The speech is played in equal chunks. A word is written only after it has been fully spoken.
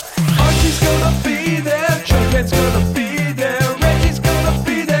Grant's gonna be there, Reggie's gonna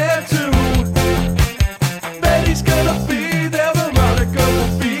be there too. Betty's gonna be there, Veronica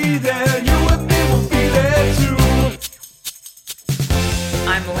will be there, you and me will be there too.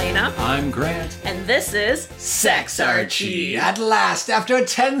 I'm Elena. I'm Grant. And this is Sex Archie. At last, after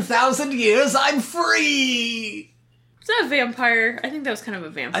 10,000 years, I'm free! Is that a vampire? I think that was kind of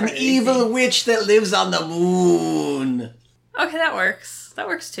a vampire. An evil witch that lives on the moon. Okay, that works. That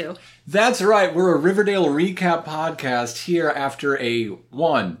works too. That's right, we're a Riverdale recap podcast here after a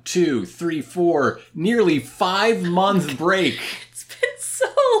 1, 2, 3, 4, nearly 5-month break It's been so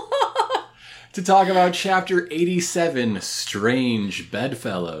long. to talk about Chapter 87, Strange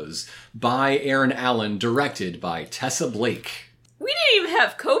Bedfellows, by Aaron Allen, directed by Tessa Blake. We didn't even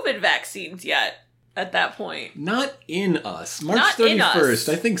have COVID vaccines yet at that point. Not in us. March Not in 31st, us.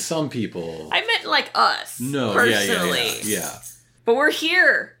 I think some people... I meant like us. No, personally. yeah. But we're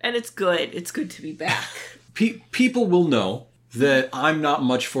here, and it's good. It's good to be back. People will know that I'm not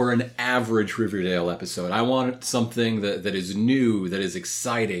much for an average Riverdale episode. I want something that is new, that is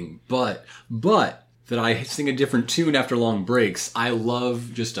exciting, but that I sing a different tune after long breaks. I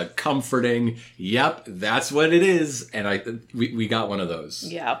love just a comforting, yep, that's what it is, and we got one of those.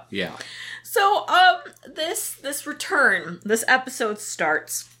 Yeah. Yeah. So, this return, this episode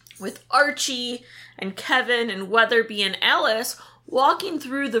starts with Archie and Kevin and Weatherby and Alice walking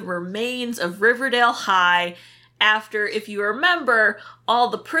through the remains of Riverdale High after, if you remember, all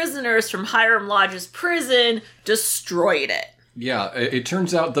the prisoners from Hiram Lodge's prison destroyed it. Yeah, it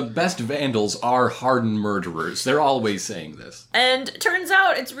turns out the best vandals are hardened murderers. They're always saying this. And it turns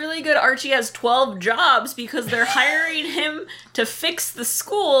out it's really good Archie has 12 jobs because they're hiring him to fix the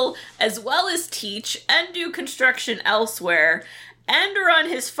school as well as teach and do construction elsewhere and run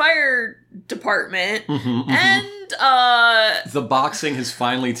his fire department. And, The boxing has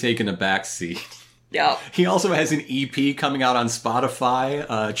finally taken a backseat. yeah. He also has an EP coming out on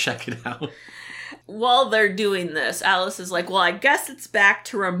Spotify. Check it out. While they're doing this, Alice is like, well, I guess it's back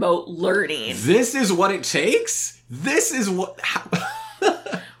to remote learning. This is what it takes? This is what...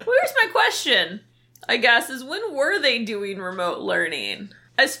 Here's my question, I guess, is when were they doing remote learning?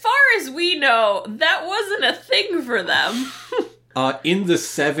 As far as we know, that wasn't a thing for them. In the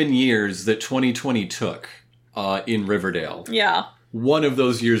 7 years that 2020 took in Riverdale, Yeah. one of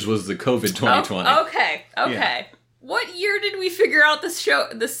those years was the COVID 2020. Okay. Yeah. What year did we figure out this show,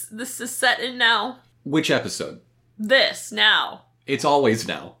 this is set in now? Which episode? This, now. It's always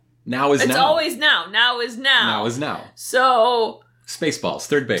now. Now is It's now. always now. Now is now. Now is now. So, Spaceballs,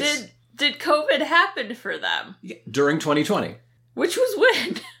 third base. did COVID happen for them? Yeah, during 2020. Which was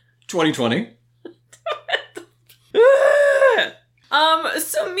when? 2020.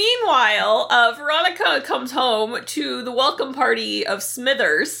 So meanwhile, Veronica comes home to the welcome party of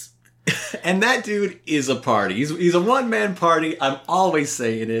Smithers. And that dude is a party. He's a one-man party. I'm always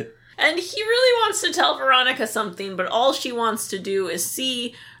saying it. And he really wants to tell Veronica something, but all she wants to do is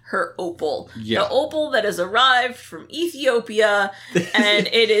see her opal. Yeah. The opal that has arrived from Ethiopia, and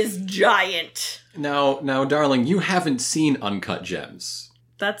it is giant. Now, darling, you haven't seen Uncut Gems.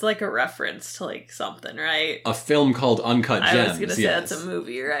 That's like a reference to like something, right? A film called Uncut Gems. I was gonna say yes. that's a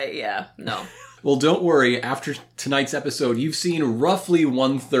movie, right? Yeah. No. Well, don't worry. After tonight's episode, you've seen roughly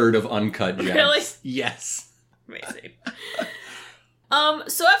 1/3 of Uncut Gems. Really? Yes. Amazing.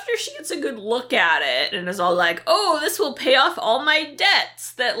 So after she gets a good look at it and is all like, oh, this will pay off all my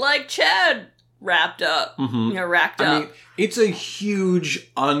debts that like Chad racked up. I mean, it's a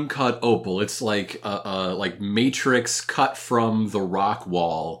huge uncut opal. It's like matrix cut from the rock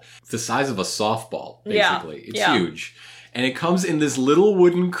wall, the size of a softball, basically. It's huge. And it comes in this little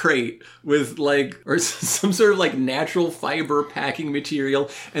wooden crate with or some sort of natural fiber packing material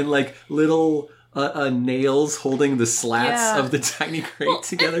and little nails holding the slats of the tiny crate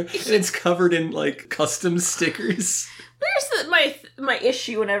together. And it's covered in custom stickers. There's my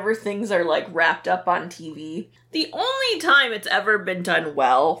issue whenever things are wrapped up on TV. The only time it's ever been done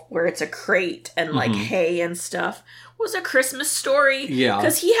well, where it's a crate and hay and stuff, was A Christmas Story. Yeah.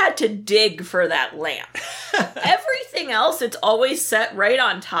 Because he had to dig for that lamp. Everything else, it's always set right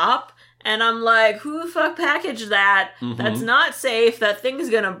on top. And I'm like, who the fuck packaged that? That's not safe. That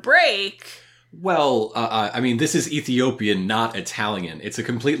thing's gonna break. Well, I mean, this is Ethiopian, not Italian. It's a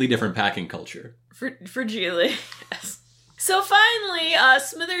completely different packing culture. For Julie, yes. So finally,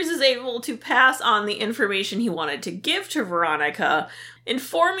 Smithers is able to pass on the information he wanted to give to Veronica,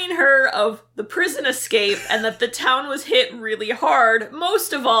 informing her of the prison escape and that the town was hit really hard,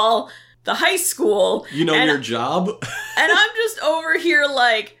 most of all, the high school. You know your job? And I'm just over here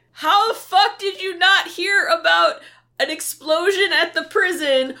like, how the fuck did you not hear about an explosion at the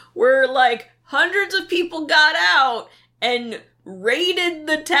prison where, hundreds of people got out and raided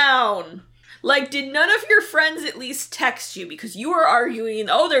the town. Like, did none of your friends at least text you? Because you were arguing,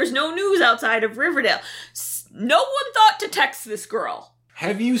 oh, there's no news outside of Riverdale. No one thought to text this girl.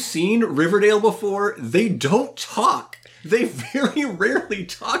 Have you seen Riverdale before? They don't talk. They very rarely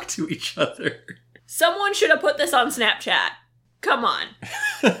talk to each other. Someone should have put this on Snapchat. Come on.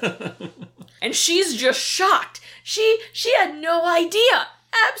 And she's just shocked. She had no idea.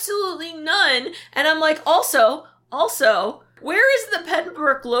 Absolutely none. And I'm like, also, where is the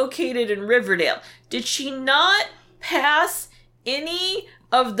Pembroke located in Riverdale? Did she not pass any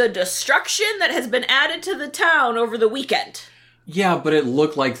of the destruction that has been added to the town over the weekend? Yeah, but it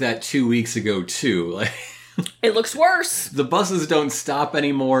looked like that 2 weeks ago, too. Like, it looks worse. the buses don't stop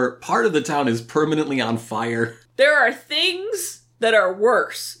anymore. Part of the town is permanently on fire. There are things that are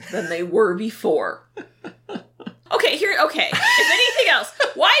worse than they were before. Okay. If anything else,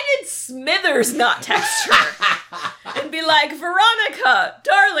 why did Smithers not text her and be like, Veronica,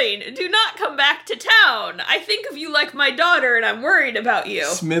 darling, do not come back to town. I think of you like my daughter and I'm worried about you.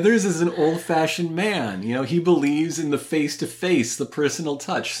 Smithers is an old-fashioned man. You know, he believes in the face-to-face, the personal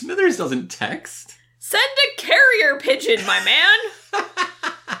touch. Smithers doesn't text. Send a carrier pigeon, my man.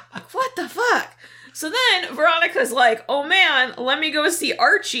 What the fuck? So then Veronica's like, oh man, let me go see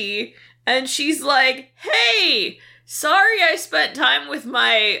Archie. And she's like, hey, sorry I spent time with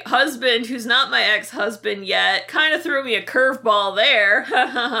my husband who's not my ex-husband yet. Kind of threw me a curveball there.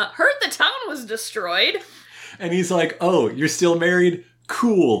 Heard the town was destroyed. And he's like, oh, you're still married?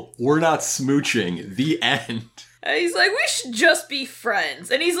 Cool. We're not smooching. The end. And he's like, we should just be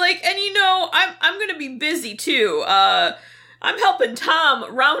friends. And he's like, and you know, I'm gonna be busy too. I'm helping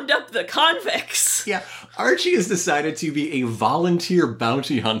Tom round up the convicts. Yeah, Archie has decided to be a volunteer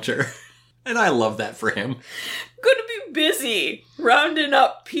bounty hunter. And I love that for him. Gonna be busy rounding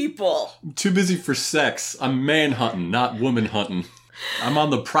up people. I'm too busy for sex. I'm man hunting, not woman hunting. I'm on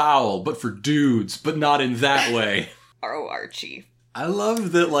the prowl, but for dudes, but not in that way. Oh, Archie. I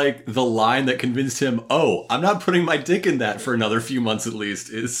love that, like, the line that convinced him, oh, I'm not putting my dick in that for another few months at least,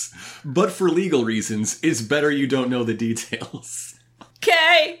 is, but for legal reasons, it's better you don't know the details.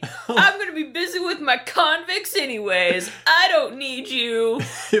 Okay, I'm gonna be busy with my convicts anyways. I don't need you.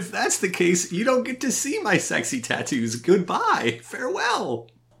 If that's the case, you don't get to see my sexy tattoos. Goodbye. Farewell.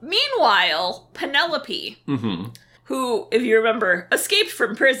 Meanwhile, Penelope, who, if you remember, escaped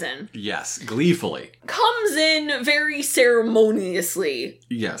from prison. Yes, gleefully. Comes in very ceremoniously.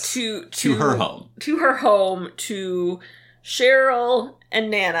 Yes. To her home. To her home, to Cheryl and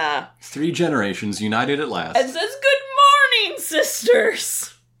Nana. 3 generations united at last. And says, good morning,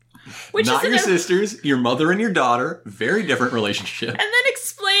 sisters. Which Not is your sisters, your mother and your daughter. Very different relationship. And then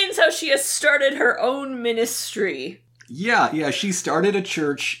explains how she has started her own ministry. Yeah, she started a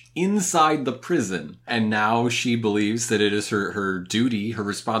church inside the prison, and now she believes that it is her duty, her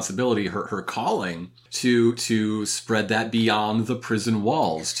responsibility, her calling to spread that beyond the prison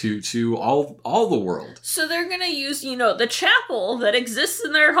walls, to all the world. So they're gonna use, the chapel that exists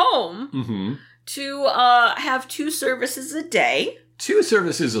in their home to have 2 services a day. 2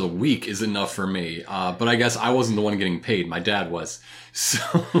 services a week is enough for me, but I guess I wasn't the one getting paid. My dad was. So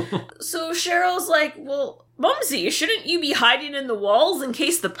Cheryl's like, well, Mumsy, shouldn't you be hiding in the walls in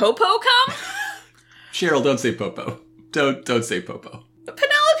case the popo come? Cheryl, don't say popo. Don't say popo.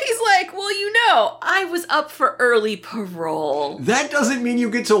 Penelope's like, well, I was up for early parole. That doesn't mean you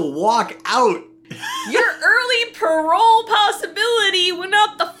get to walk out. Your early parole possibility went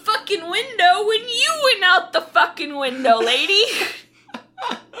out the fucking window when you went out the fucking window, lady.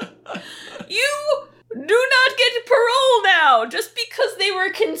 You do not get parole now. Just because they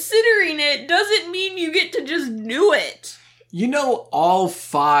were considering it doesn't mean you get to just do it. All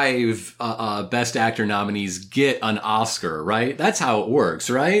 5 Best Actor nominees get an Oscar, right? That's how it works,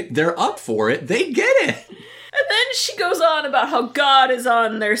 right? They're up for it. They get it. And then she goes on about how God is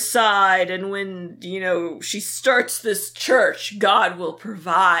on their side, and when, she starts this church, God will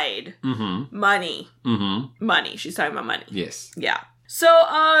provide money. Money. She's talking about money. Yes. Yeah. So,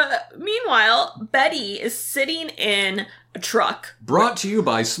 meanwhile, Betty is sitting in a truck. Brought to you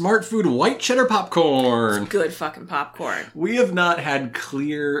by Smart Food White Cheddar Popcorn. Good fucking popcorn. We have not had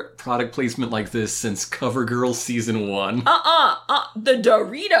clear product placement like this since CoverGirl Season 1. The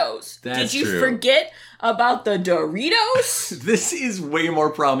Doritos. That's Did you true. forget about the Doritos? This is way more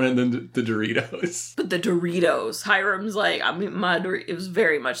prominent than the Doritos. But the Doritos. Hiram's like, it was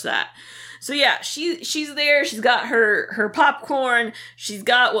very much that. So yeah, she's there. She's got her popcorn. She's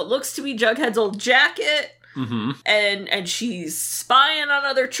got what looks to be Jughead's old jacket. and she's spying on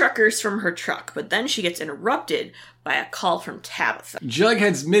other truckers from her truck. But then she gets interrupted by a call from Tabitha.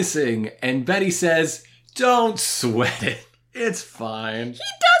 Jughead's missing, and Betty says, "Don't sweat it. It's fine." He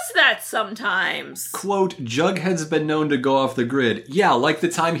does that sometimes. Quote, "Jughead's been known to go off the grid." Yeah, like the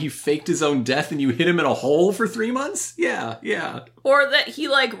time he faked his own death and you hit him in a hole for 3 months? Yeah. Or that he,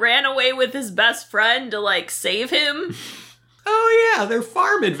 like, ran away with his best friend to, like, save him. Oh yeah, their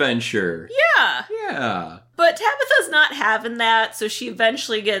farm adventure. Yeah. But Tabitha's not having that, so she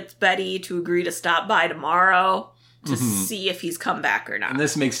eventually gets Betty to agree to stop by tomorrow to see if he's come back or not. And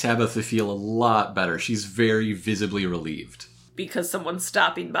this makes Tabitha feel a lot better. She's very visibly relieved. Because someone's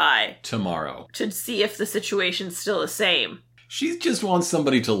stopping by. Tomorrow. To see if the situation's still the same. She just wants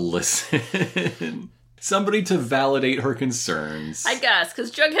somebody to listen. Somebody to validate her concerns. I guess, because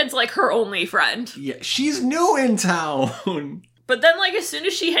Jughead's like her only friend. Yeah, she's new in town. But then, like, as soon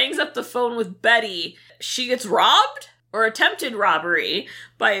as she hangs up the phone with Betty, she gets robbed? Or attempted robbery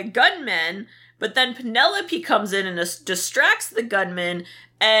by a gunman. But then Penelope comes in and distracts the gunman,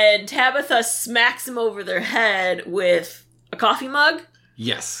 and Tabitha smacks him over their head with a coffee mug?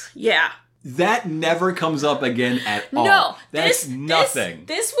 Yes. Yeah. That never comes up again at all. No. That's nothing.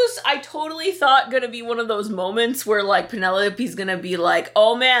 This was, I totally thought, going to be one of those moments where, like, Penelope's going to be like,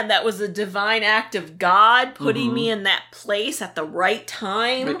 oh man, that was a divine act of God putting me in that place at the right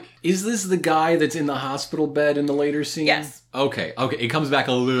time. But is this the guy that's in the hospital bed in the later scene? Yes. Okay. It comes back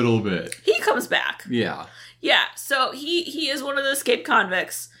a little bit. He comes back. Yeah. Yeah, so he is one of the escaped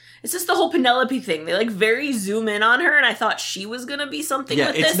convicts. It's just the whole Penelope thing. They, like, very zoom in on her, and I thought she was gonna be something with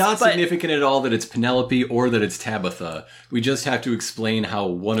this. Yeah, it's not significant at all that it's Penelope or that it's Tabitha. We just have to explain how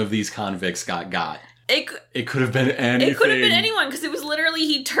one of these convicts got. It could have been anything. It could have been anyone, because it was literally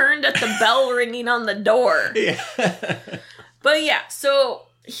he turned at the bell ringing on the door. Yeah. But yeah, so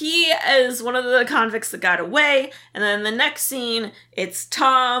he is one of the convicts that got away, and then the next scene, it's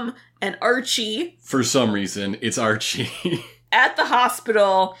Tom and Archie. For some reason, it's Archie. At the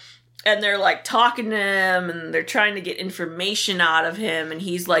hospital, and they're, like, talking to him, and they're trying to get information out of him, and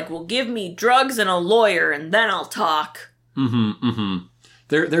he's like, well, give me drugs and a lawyer, and then I'll talk.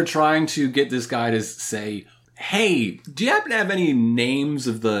 They're trying to get this guy to say, hey, do you happen to have any names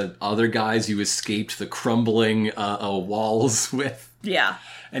of the other guys you escaped the crumbling walls with? Yeah.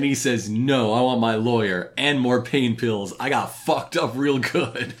 And he says, no, I want my lawyer and more pain pills. I got fucked up real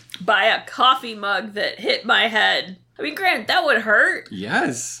good. By a coffee mug that hit my head. I mean, granted, that would hurt.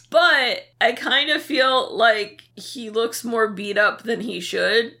 Yes. But I kind of feel like he looks more beat up than he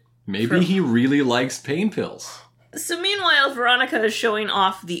should. Maybe he really likes pain pills. So meanwhile, Veronica is showing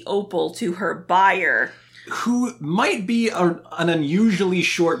off the opal to her buyer. Who might be an unusually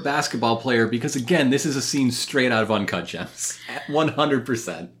short basketball player because, again, this is a scene straight out of Uncut Gems.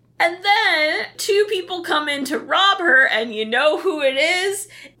 100%. And then 2 people come in to rob her, and you know who it is?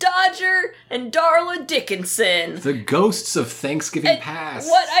 Dodger and Darla Dickinson. The ghosts of Thanksgiving past.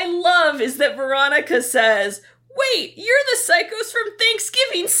 What I love is that Veronica says, wait, you're the psychos from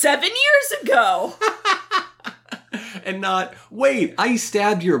Thanksgiving 7 years ago. And not, wait, I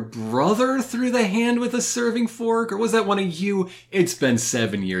stabbed your brother through the hand with a serving fork? Or was that one of you? It's been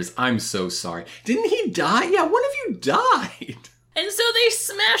 7 years. I'm so sorry. Didn't he die? Yeah, one of you died. And so they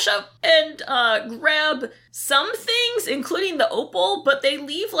smash up and grab some things, including the opal, but they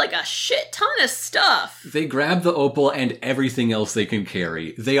leave like a shit ton of stuff. They grab the opal and everything else they can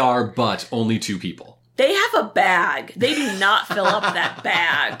carry. They are but only 2 people. They have a bag. They do not fill up that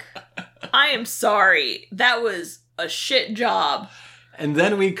bag. I am sorry. That was a shit job. And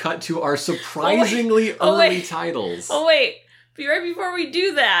then we cut to our surprisingly early titles. Oh, wait. Right before we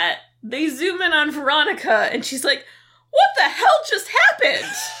do that, they zoom in on Veronica, and she's like, what the hell just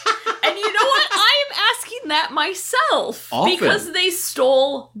happened? And you know what? I am asking that myself. Often. Because they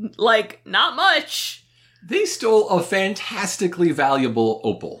stole, like, not much. They stole a fantastically valuable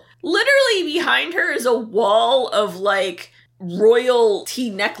opal. Literally behind her is a wall of, like, royalty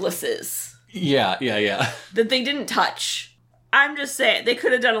necklaces. Yeah. That they didn't touch. I'm just saying, they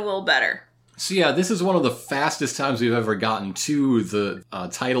could have done a little better. So yeah, this is one of the fastest times we've ever gotten to the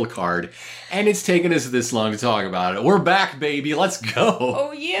title card, and it's taken us this long to talk about it. We're back, baby. Let's go.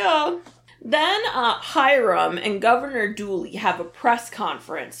 Oh, yeah. Then Hiram and Governor Dooley have a press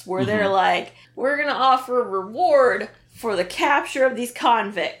conference where they're like, we're going to offer a reward for the capture of these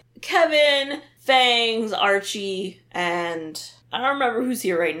convicts. Kevin, Fangs, Archie, and I don't remember who's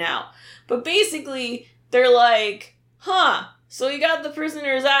here right now. But basically, they're like, so you got the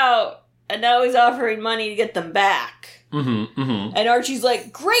prisoners out, and now he's offering money to get them back. And Archie's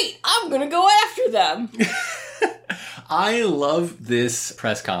like, great, I'm gonna go after them. I love this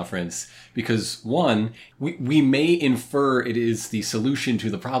press conference because, one, we may infer it is the solution to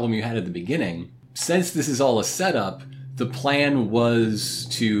the problem you had at the beginning. Since this is all a setup, the plan was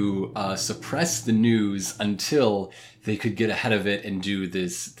to suppress the news until they could get ahead of it and do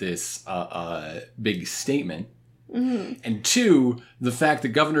this big statement. Mm-hmm. And two, the fact that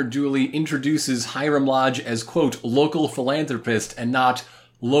Governor Dooley introduces Hiram Lodge as, quote, local philanthropist and not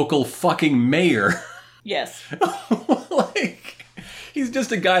local fucking mayor. Yes. Like, he's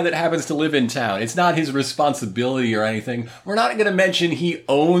just a guy that happens to live in town. It's not his responsibility or anything. We're not going to mention he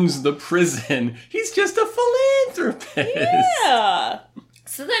owns the prison. He's just a philanthropist. Yeah.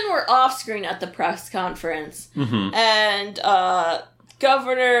 So then we're off screen at the press conference. Mm-hmm. And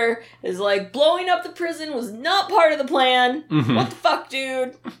Governor is like, blowing up the prison was not part of the plan. Mm-hmm. What the fuck,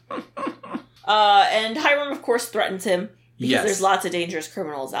 dude? And Hiram, of course, threatens him. Because there's lots of dangerous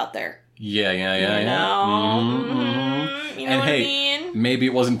criminals out there. Yeah. You know and what hey, I mean? Maybe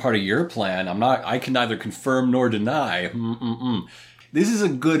it wasn't part of your plan. I can neither confirm nor deny. This is a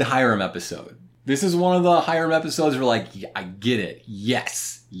good Hiram episode. This is one of the Hiram episodes where, like, yeah, I get it.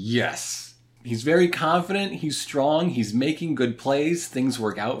 Yes. He's very confident. He's strong. He's making good plays. Things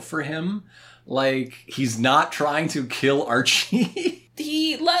work out for him. Like, he's not trying to kill Archie.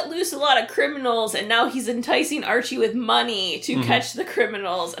 He let loose a lot of criminals, and now he's enticing Archie with money to catch the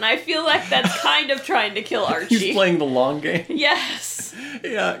criminals. And I feel like that's kind of trying to kill Archie. He's playing the long game. Yes.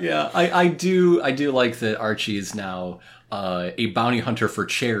 Yeah. I do like that Archie is now a bounty hunter for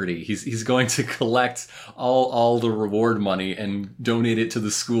charity. He's going to collect all the reward money and donate it to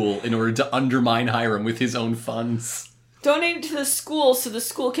the school in order to undermine Hiram with his own funds. Donate it to the school so the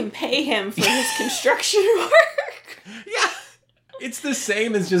school can pay him for his construction work. Yeah. It's the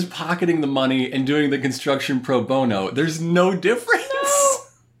same as just pocketing the money and doing the construction pro bono. There's no difference.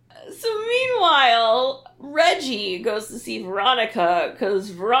 No. So meanwhile, Reggie goes to see Veronica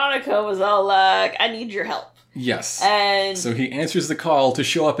because Veronica was all like, I need your help. Yes. And so he answers the call to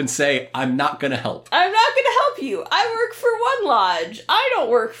show up and say, I'm not going to help. I'm not going to help you. I work for one lodge. I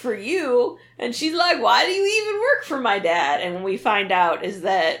don't work for you. And she's like, why do you even work for my dad? And what we find out is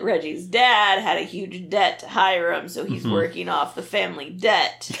that Reggie's dad had a huge debt to Hiram, so he's working off the family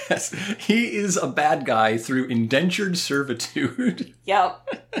debt. Yes. He is a bad guy through indentured servitude.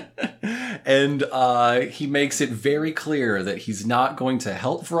 Yep. And he makes it very clear that he's not going to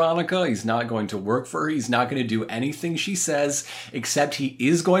help Veronica. He's not going to work for her. He's not going to do anything she says, except he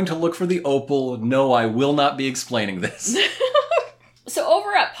is going to look for the opal. No, I will not be explaining this. So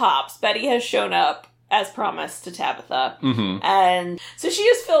over at Pops, Betty has shown up, as promised, to Tabitha. Mm-hmm. And so she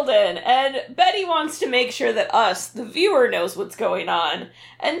is filled in. And Betty wants to make sure that us, the viewer, knows what's going on.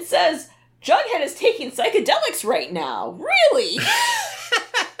 And says, Jughead is taking psychedelics right now. Really?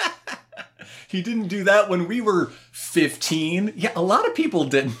 He didn't do that when we were 15. Yeah, a lot of people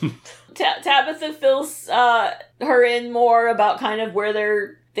didn't. Tabitha fills her in more about kind of where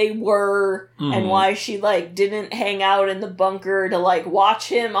they were and why she, like, didn't hang out in the bunker to, like, watch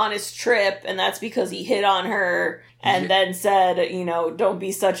him on his trip. And that's because he hit on her and then said, you know, don't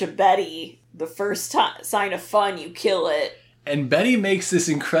be such a Betty. The first sign of fun, you kill it. And Betty makes this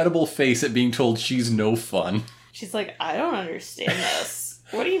incredible face at being told she's no fun. She's like, I don't understand this.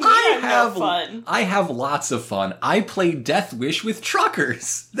 What do you mean I'm no fun? I have lots of fun. I play Death Wish with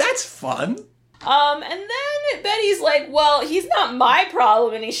truckers. That's fun. And then Betty's like, well, he's not my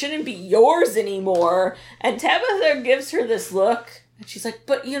problem and he shouldn't be yours anymore. And Tabitha gives her this look. And she's like,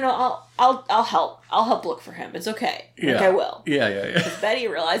 but, you know, I'll help. I'll help look for him. It's okay. Yeah. Like, I will. Yeah. Because Betty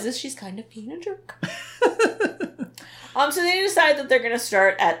realizes she's kind of being a jerk. So they decide that they're going to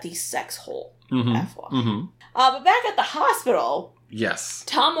start at the sex hole. FY. But back at the hospital... Yes.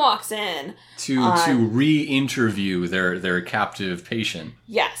 Tom walks in. To re-interview their captive patient.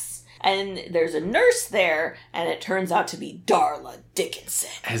 Yes. And there's a nurse there, and it turns out to be Darla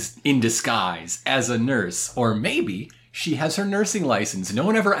Dickinson. As in disguise, as a nurse. Or maybe she has her nursing license. No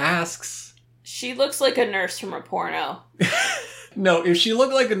one ever asks. She looks like a nurse from a porno. No, if she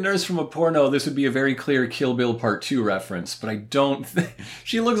looked like a nurse from a porno, this would be a very clear Kill Bill Part 2 reference, but I don't think...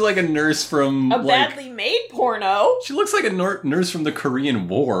 She looks like a nurse from, a badly made porno. She looks like a nurse from the Korean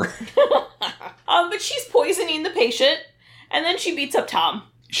War. But she's poisoning the patient, and then she beats up Tom.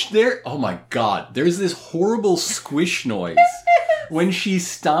 Oh my god, there's this horrible squish noise when she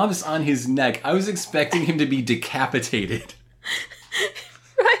stomps on his neck. I was expecting him to be decapitated.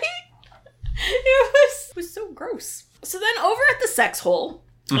 Right? It was so gross. So then over at the sex hole,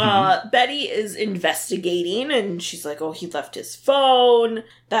 Betty is investigating, and she's like, oh, he left his phone.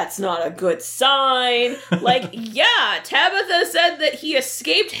 That's not a good sign. Like, yeah, Tabitha said that he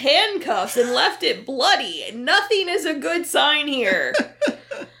escaped handcuffs and left it bloody. Nothing is a good sign here.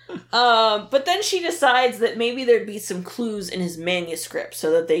 But then she decides that maybe there'd be some clues in his manuscript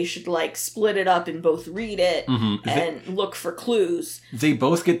so that they should, like, split it up and both read it and look for clues. They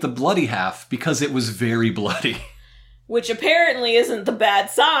both get the bloody half because it was very bloody. Which apparently isn't the bad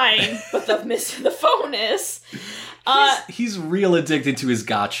sign, but the phone is. He's real addicted to his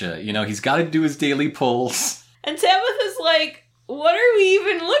gotcha. You know, he's got to do his daily pulls. And Tabitha's like, what are we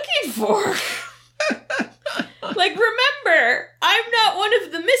even looking for? Like, remember, I'm not one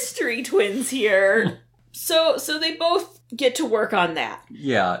of the mystery twins here. So they both get to work on that.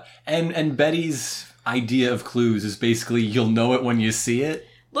 Yeah, and Betty's idea of clues is basically you'll know it when you see it.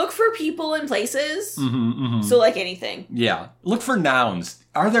 Look for people and places. So, like, anything. Yeah. Look for nouns.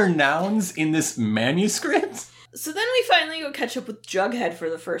 Are there nouns in this manuscript? So then we finally go catch up with Jughead for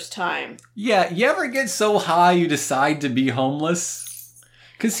the first time. Yeah, you ever get so high you decide to be homeless?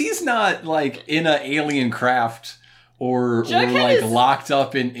 Because he's not, like, in an alien craft or like, locked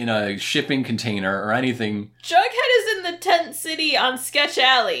up in a shipping container or anything. Jughead is in the tent city on Sketch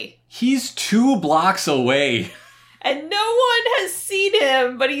Alley. He's 2 blocks away. And no one has seen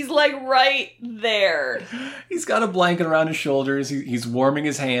him, but he's, like, right there. He's got a blanket around his shoulders. He's warming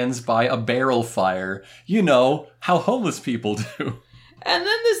his hands by a barrel fire. You know, how homeless people do. And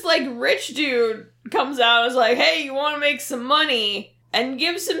then this, like, rich dude comes out and is like, hey, you want to make some money? And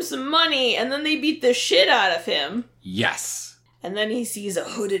gives him some money, and then they beat the shit out of him. Yes. And then he sees a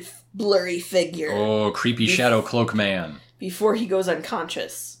hooded, blurry figure. Oh, creepy shadow cloak man. Before he goes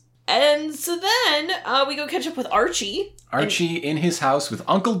unconscious. And so then we go catch up with Archie. Archie in his house with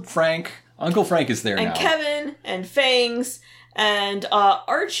Uncle Frank. Uncle Frank is there now. And Kevin and Fangs. And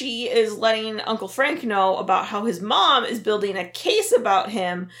Archie is letting Uncle Frank know about how his mom is building a case about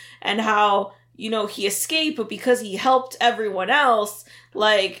him. And how, you know, he escaped, but because he helped everyone else,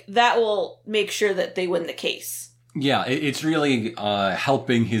 like, that will make sure that they win the case. Yeah, it's really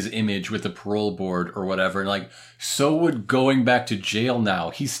helping his image with the parole board or whatever. Like, so would going back to jail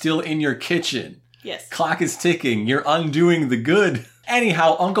now. He's still in your kitchen. Yes. Clock is ticking. You're undoing the good.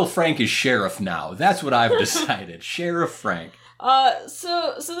 Anyhow, Uncle Frank is sheriff now. That's what I've decided. Sheriff Frank.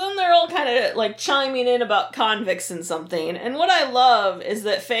 So then they're all kind of, like, chiming in about convicts and something. And what I love is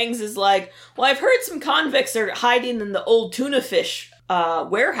that Fangs is like, well, I've heard some convicts are hiding in the old tuna fish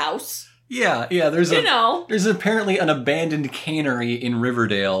warehouse. Yeah, there's apparently an abandoned cannery in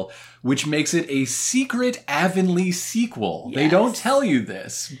Riverdale, which makes it a secret Avonlea sequel. Yes. They don't tell you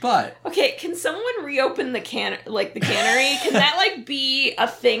this, but... Okay, can someone reopen the cannery? Can that, like, be a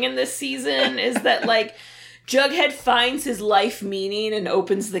thing in this season? Is that, like, Jughead finds his life meaning and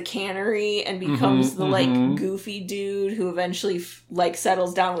opens the cannery and becomes like, goofy dude who eventually, like,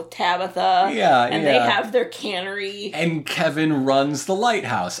 settles down with Tabitha. Yeah, and they have their cannery. And Kevin runs the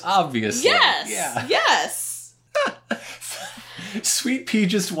lighthouse, obviously. Yes! Sweet Pea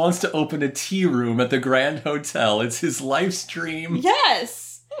just wants to open a tea room at the Grand Hotel. It's his life's dream.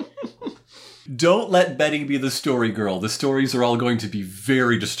 Yes! Don't let Betty be the story girl. The stories are all going to be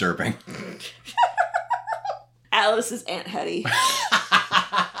very disturbing. Alice is Aunt Hetty.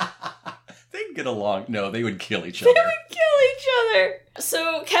 They'd get along. No, they would kill each other. They would kill each other.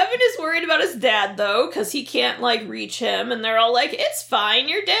 So Kevin is worried about his dad, though, because he can't, like, reach him. And they're all like, it's fine.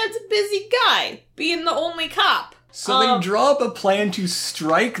 Your dad's a busy guy, being the only cop. So they draw up a plan to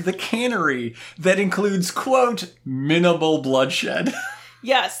strike the cannery that includes, quote, minimal bloodshed.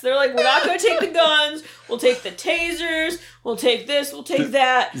 Yes, they're like, we're not going to take the guns, we'll take the tasers, we'll take this, we'll take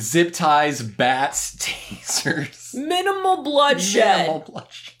that. Zip ties, bats, tasers. Minimal bloodshed.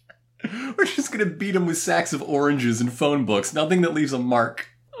 We're just going to beat them with sacks of oranges and phone books. Nothing that leaves a mark.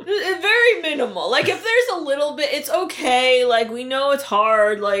 Very minimal. Like, if there's a little bit, it's okay. Like, we know it's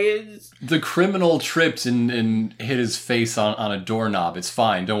hard. Like, the criminal tripped and hit his face on a doorknob. It's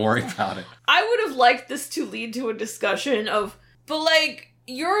fine. Don't worry about it. I would have liked this to lead to a discussion of, but, like,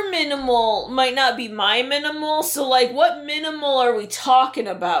 your minimal might not be my minimal, so, like, what minimal are we talking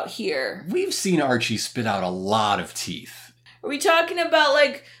about here? We've seen Archie spit out a lot of teeth. Are we talking about,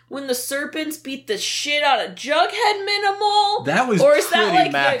 like, when the serpents beat the shit out of Jughead minimal? That was or is pretty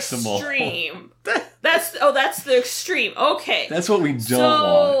that, like, maximal. The extreme? That's the extreme. Okay. That's what we don't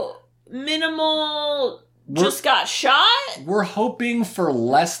want. Minimal just got shot? We're hoping for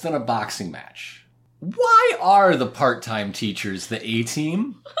less than a boxing match. Why are the part-time teachers the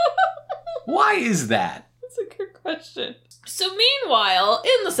A-team? Why is that? That's a good question. So meanwhile,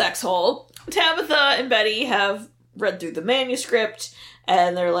 in the sex hole, Tabitha and Betty have read through the manuscript,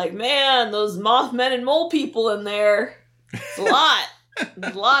 and they're like, man, those Mothmen and mole people in there. It's a lot.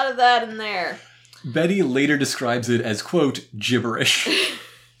 There's a lot of that in there. Betty later describes it as, quote, gibberish.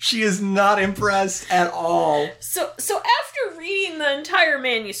 She is not impressed at all. So after reading the entire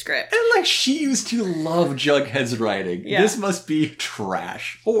manuscript... And, like, she used to love Jughead's writing. Yeah. This must be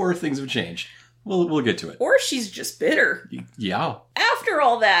trash. Or things have changed. We'll get to it. Or she's just bitter. Yeah. After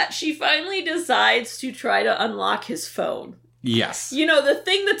all that, she finally decides to try to unlock his phone. Yes. You know, the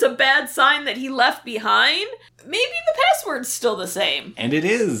thing that's a bad sign that he left behind? Maybe the password's still the same. And it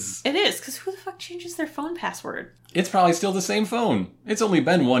is. It is, because who the fuck changes their phone password? It's probably still the same phone. It's only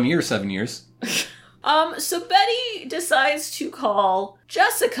been 1 year, 7 years. So Betty decides to call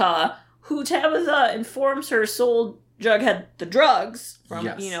Jessica, who Tabitha informs her sold Jughead the drugs from,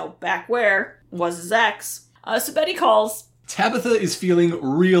 Yes. Back where was his ex. So Betty calls. Tabitha is feeling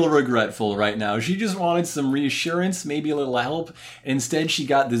real regretful right now. She just wanted some reassurance, maybe a little help. Instead, she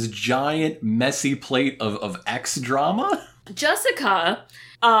got this giant, messy plate of X drama. Jessica,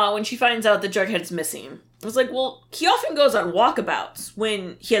 when she finds out that Jughead's missing, was like, well, he often goes on walkabouts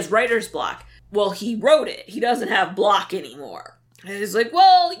when he has writer's block. Well, he wrote it. He doesn't have block anymore. And he's like,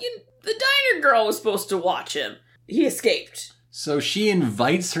 well, the diner girl was supposed to watch him. He escaped. So she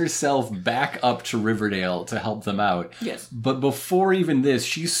invites herself back up to Riverdale to help them out. Yes. But before even this,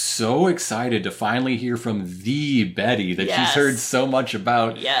 she's so excited to finally hear from the Betty that she's heard so much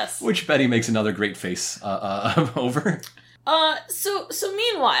about. Yes. Which Betty makes another great face over. So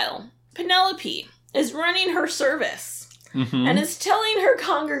meanwhile, Penelope is running her service and is telling her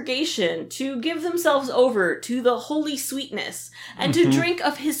congregation to give themselves over to the holy sweetness and to drink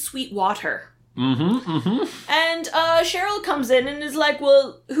of his sweet water. And Cheryl comes in and is like,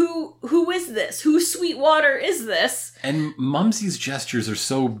 well, who is this? Whose sweet water is this? And Mumsy's gestures are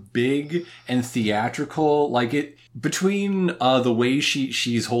so big and theatrical. Like, it between the way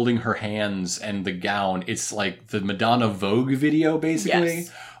she's holding her hands and the gown, it's like the Madonna Vogue video, basically.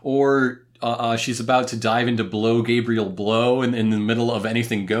 Yes. Or she's about to dive into Blow Gabriel Blow in the middle of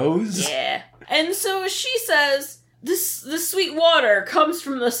Anything Goes. Yeah. And so she says, this sweet water comes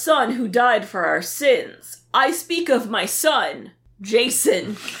from the son who died for our sins. I speak of my son,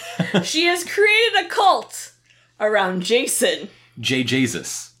 Jason. She has created a cult around Jason.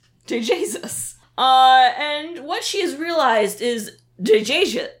 Jesus. Jesus. And what she has realized is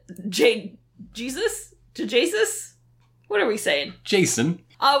Jesus? What are we saying? Jason.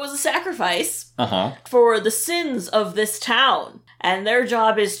 Was a sacrifice Uh-huh. for the sins of this town. And their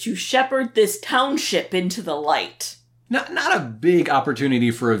job is to shepherd this township into the light. Not a big opportunity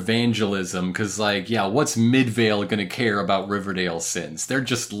for evangelism, because, what's Midvale gonna care about Riverdale's sins? They're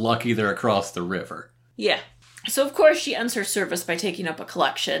just lucky they're across the river. Yeah. So, of course, she ends her service by taking up a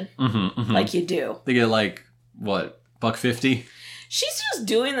collection. Like you do. They get, $1.50? She's just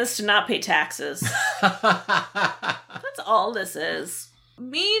doing this to not pay taxes. That's all this is.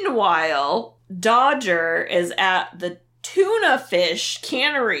 Meanwhile, Dodger is at the tuna fish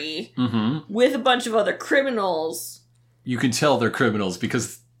cannery with a bunch of other criminals. You can tell they're criminals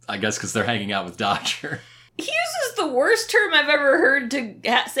because they're hanging out with Dodger. He uses the worst term I've ever heard to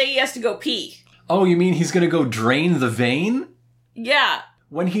say he has to go pee. Oh, you mean he's gonna go drain the vein? Yeah.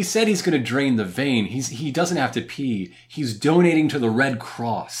 When he said he's gonna drain the vein, he doesn't have to pee. He's donating to the Red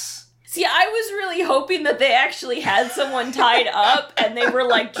Cross. See, I was really hoping that they actually had someone tied up and they were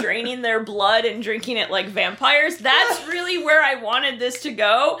draining their blood and drinking it like vampires. That's really where I wanted this to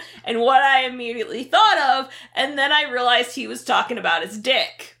go and what I immediately thought of. And then I realized he was talking about his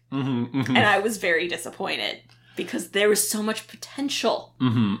dick. And I was very disappointed because there was so much potential.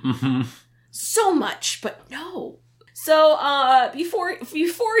 So much, but no. So, before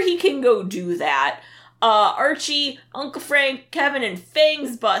he can go do that, Archie, Uncle Frank, Kevin, and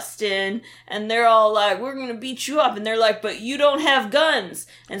Fangs bust in, and they're all like, we're gonna beat you up, and they're like, but you don't have guns.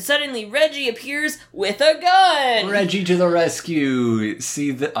 And suddenly Reggie appears with a gun! Reggie to the rescue!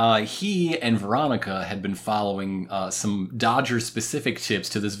 See, he and Veronica had been following some Dodger-specific tips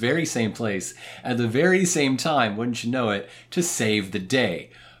to this very same place at the very same time, wouldn't you know it, to save the day.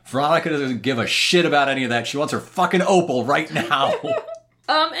 Veronica doesn't give a shit about any of that. She wants her fucking opal right now.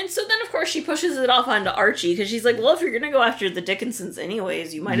 And so then, of course, she pushes it off onto Archie, because she's like, well, if you're gonna go after the Dickinsons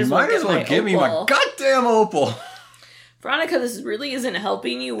anyways, you might as well give me my goddamn opal. Veronica, this really isn't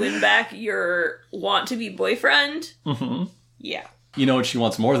helping you win back your want-to-be boyfriend. Yeah. You know what she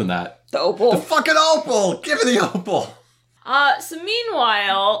wants more than that? The opal. The fucking opal! Give her the opal! So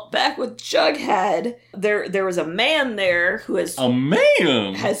meanwhile, back with Jughead, there was a man there who has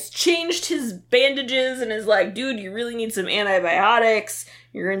changed his bandages and is like, dude, you really need some antibiotics.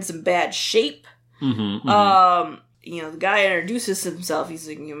 You're in some bad shape. The guy introduces himself. He's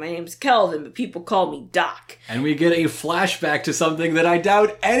like, my name's Kelvin, but people call me Doc. And we get a flashback to something that I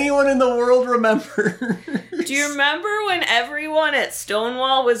doubt anyone in the world remembers. Do you remember when everyone at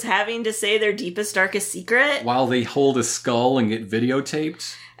Stonewall was having to say their deepest, darkest secret? While they hold a skull and get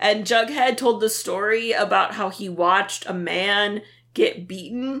videotaped? And Jughead told the story about how he watched a man get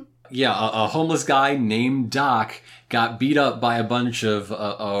beaten. Yeah, a homeless guy named Doc got beat up by a bunch of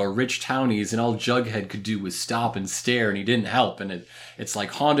rich townies, and all Jughead could do was stop and stare, and he didn't help, and it's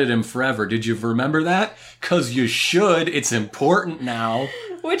like haunted him forever. Did you remember that? 'Cause you should. It's important now.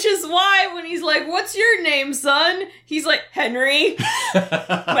 Which is why when he's like, what's your name, son? He's like, Henry.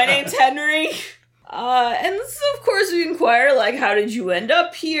 My name's Henry. And so, of course, we inquire, like, how did you end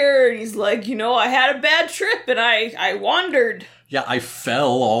up here? And he's like, I had a bad trip, and I wandered. Yeah, I fell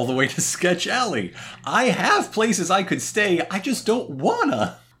all the way to Sketch Alley. I have places I could stay, I just don't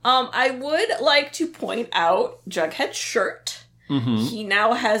wanna. I would like to point out Jughead's shirt. Mm-hmm. He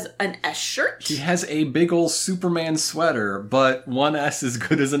now has an S shirt. He has a big ol' Superman sweater, but one S is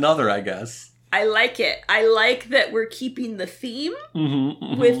good as another, I guess. I like it. I like that we're keeping the theme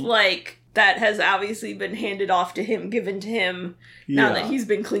with, like, that has obviously been handed off to him, given to him, now that he's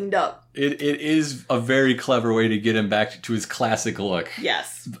been cleaned up. It is a very clever way to get him back to his classic look.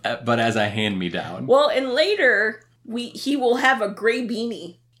 Yes. But as a hand-me-down. Well, and later, he will have a gray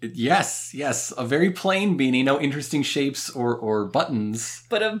beanie. Yes. A very plain beanie, no interesting shapes or buttons.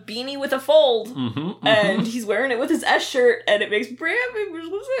 But a beanie with a fold. And he's wearing it with his S shirt, and it makes brand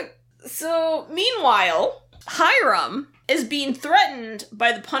music. So, meanwhile, Hiram is being threatened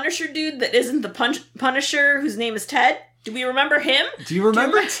by the Punisher dude that isn't the Punisher, whose name is Ted. Do we remember him? Do you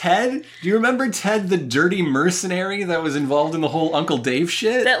remember Ted? Do you remember Ted, the dirty mercenary that was involved in the whole Uncle Dave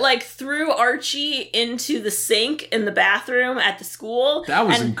shit? That, like, threw Archie into the sink in the bathroom at the school. That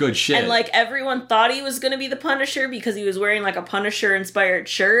was some good shit. And, like, everyone thought he was going to be the Punisher because he was wearing, like, a Punisher-inspired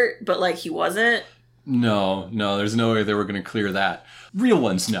shirt, but, like, he wasn't. No, there's no way they were going to clear that. Real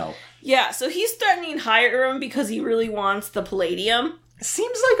ones, no. Yeah, so he's threatening Hiram because he really wants the Palladium.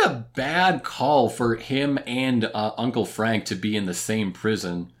 Seems like a bad call for him and Uncle Frank to be in the same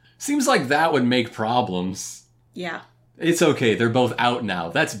prison. Seems like that would make problems. Yeah. It's okay, they're both out now.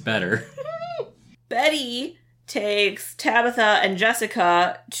 That's better. Betty takes Tabitha and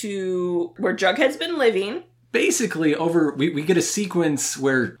Jessica to where Jughead's been living. Basically, we get a sequence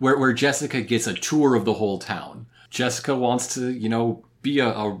where Jessica gets a tour of the whole town. Jessica wants to, be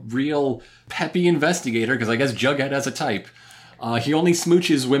a real peppy investigator, because I guess Jughead has a type. He only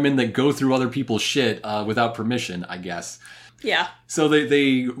smooches women that go through other people's shit without permission, I guess. Yeah. So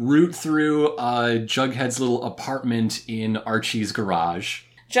they root through Jughead's little apartment in Archie's garage.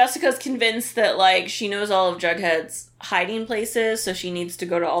 Jessica's convinced that, like, she knows all of Jughead's hiding places, so she needs to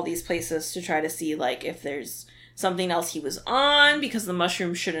go to all these places to try to see, like, if there's something else he was on, because the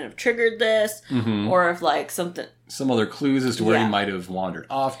mushroom shouldn't have triggered this, or if, like, some other clues as to where he might have wandered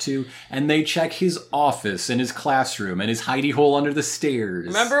off to. And they check his office and his classroom and his hidey hole under the stairs.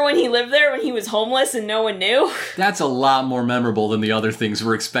 Remember when he lived there when he was homeless and no one knew? That's a lot more memorable than the other things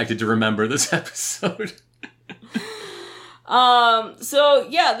we're expected to remember this episode. So,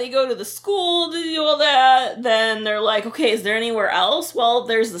 yeah, they go to the school to do all that. Then they're like, okay, is there anywhere else? Well,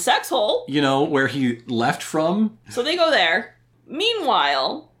 there's the sex hole. Where he left from. So they go there.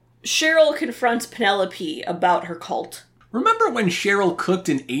 Meanwhile, Cheryl confronts Penelope about her cult. Remember when Cheryl cooked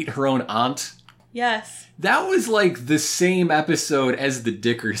and ate her own aunt? Yes. That was like the same episode as the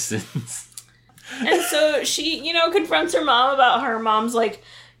Dickersons. And so she, confronts her mom about her mom's, like,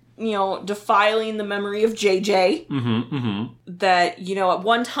 defiling the memory of JJ. That, at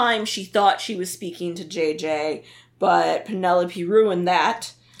one time she thought she was speaking to JJ, but Penelope ruined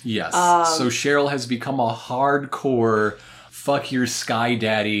that. Yes. So Cheryl has become a hardcore fuck your sky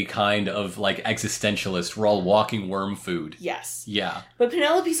daddy kind of, like, existentialist. We're all walking worm food. Yes. Yeah. But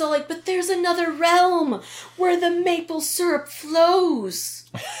Penelope's all like, but there's another realm where the maple syrup flows.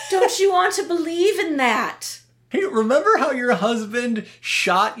 Don't you want to believe in that? Hey, remember how your husband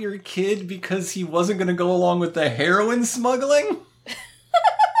shot your kid because he wasn't going to go along with the heroin smuggling?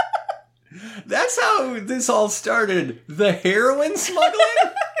 That's how this all started. The heroin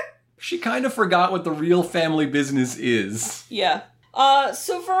smuggling? She kind of forgot what the real family business is. Yeah.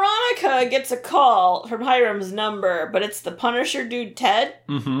 So Veronica gets a call from Hiram's number, but it's the Punisher dude Ted.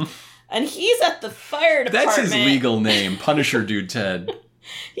 And he's at the fire department. That's his legal name, Punisher dude Ted.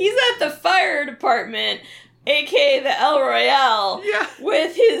 He's at the fire department, aka the El Royale. Yeah.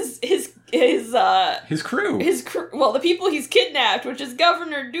 With his crew. Well, the people he's kidnapped, which is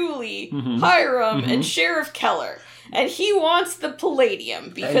Governor Dooley, Hiram, and Sheriff Keller. And he wants the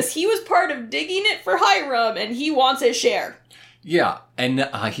palladium because he was part of digging it for Hiram and he wants his share. Yeah, and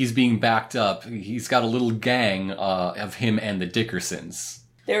he's being backed up. He's got a little gang of him and the Dickersons.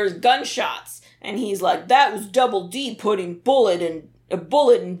 There's gunshots, and he's like, that was Double D putting a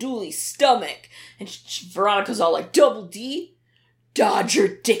bullet in Dooley's stomach. And Veronica's all like, Double D? Dodger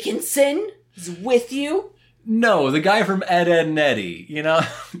Dickinson is with you? No, the guy from Ed, Edd n Eddy. You know,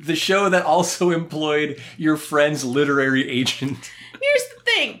 the show that also employed your friend's literary agent. Here's the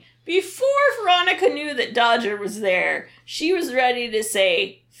thing. Before Veronica knew that Dodger was there, she was ready to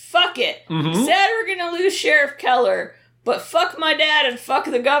say, fuck it. Mm-hmm. Sad we're gonna lose Sheriff Keller, but fuck my dad and fuck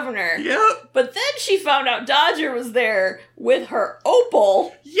the governor. Yep. But then she found out Dodger was there with her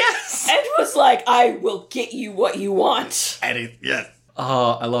opal. Yes! And was like, I will get you what you want. Yes.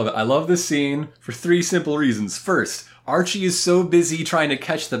 Oh, I love it. I love this scene for 3 simple reasons. First, Archie is so busy trying to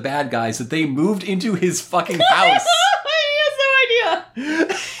catch the bad guys that they moved into his fucking house. He has no idea.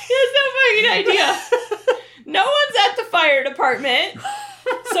 He has no fucking idea. No one's at the fire department.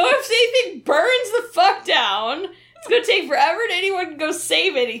 So if anything burns the fuck down, it's gonna take forever to anyone to go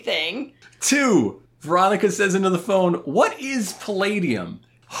save anything. 2, Veronica says into the phone, what is palladium?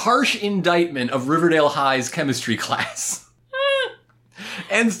 Harsh indictment of Riverdale High's chemistry class.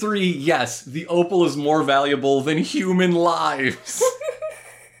 And 3, yes, the opal is more valuable than human lives.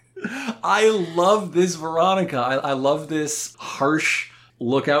 I love this Veronica. I love this harsh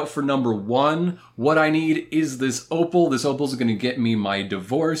look out for number 1. What I need is this opal. This opal's going to get me my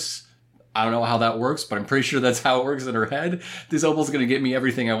divorce. I don't know how that works, but I'm pretty sure that's how it works in her head. This opal's going to get me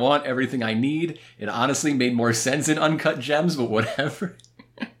everything I want, everything I need. It honestly made more sense in Uncut Gems, but whatever.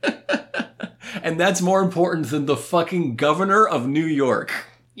 And that's more important than the fucking governor of New York.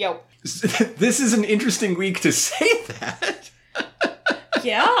 Yo. This is an interesting week to say that.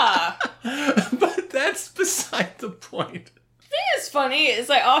 Yeah. But that's beside the point. The thing that's funny is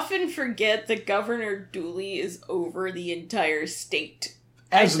I often forget that Governor Dooley is over the entire state.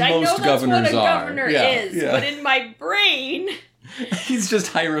 As I most know that's governors what a are. governor Yeah, is, yeah. but in my brain, He's just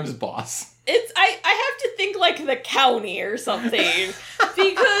Hiram's boss. it's I have to think like the county or something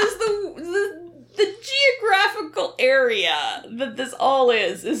because the geographical area that this all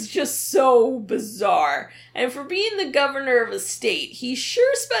is just so bizarre. And for being the governor of a state, he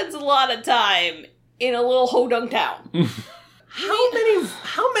sure spends a lot of time in a little hodunk town.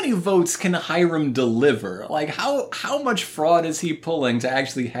 How many votes can Hiram deliver? Like how much fraud is he pulling to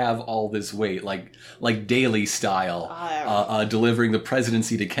actually have all this weight, like Daley style, delivering the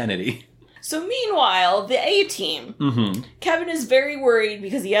presidency to Kennedy? So meanwhile, the A-team, Kevin is very worried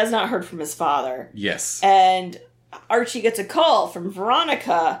because he has not heard from his father. Yes. And Archie gets a call from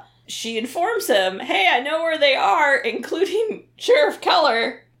Veronica. She informs him, hey, I know where they are, including Sheriff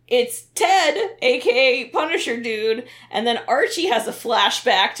Keller. It's Ted, aka Punisher Dude, and then Archie has a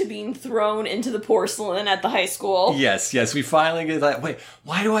flashback to being thrown into the porcelain at the high school. Yes, we finally get that. Wait,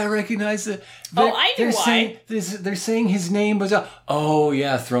 why do I recognize it? I knew why. They're saying his name was... oh,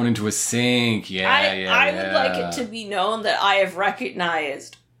 yeah, thrown into a sink. I would like it to be known that I have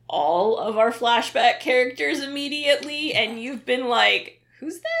recognized all of our flashback characters immediately, and you've been like,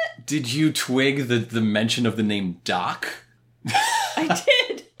 who's that? Did you twig the mention of the name Doc? I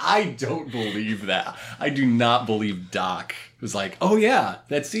did. I don't believe that. I do not believe Doc was like, oh yeah,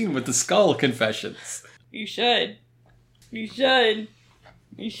 that scene with the skull confessions. You should.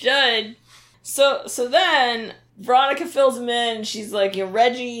 So then Veronica fills him in. She's like,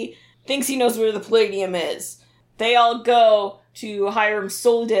 Reggie thinks he knows where the palladium is. They all go to Hiram's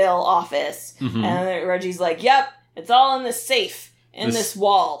Soledale office. Mm-hmm. And Reggie's like, yep, it's all in this safe, in this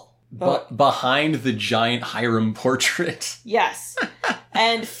wall. But behind the giant Hiram portrait. Yes.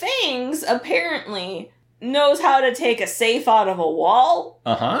 And Fangs apparently knows how to take a safe out of a wall.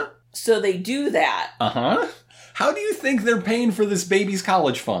 Uh-huh. So they do that. Uh-huh. How do you think they're paying for this baby's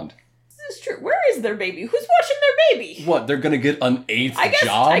college fund? This is true. Where is their baby? Who's watching their baby? What, they're gonna get an 8th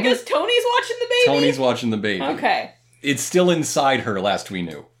job? I guess Tony's watching the baby? Tony's watching the baby. Okay. It's still inside her, last we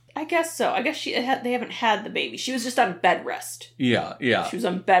knew. I guess so. I guess they haven't had the baby. She was just on bed rest. Yeah. She was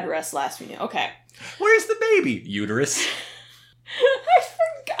on bed rest last we knew. Okay. Where's the baby? Uterus. I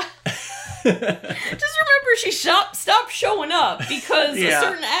forgot. Just remember she stopped showing up because a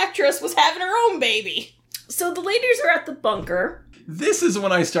certain actress was having her own baby. So the ladies are at the bunker. This is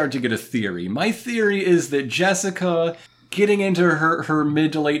when I start to get a theory. My theory is that Jessica, getting into her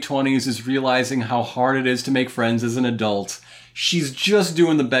mid to late 20s, is realizing how hard it is to make friends as an adult. She's just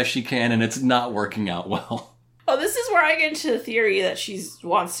doing the best she can, and it's not working out well. Oh, this is where I get into the theory that she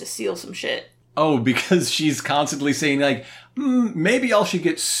wants to steal some shit. Oh, because she's constantly saying, like, maybe I should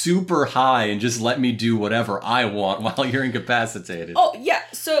get super high and just let me do whatever I want while you're incapacitated. Oh, yeah.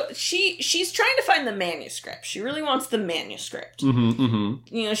 So she's trying to find the manuscript. She really wants the manuscript. Mm-hmm,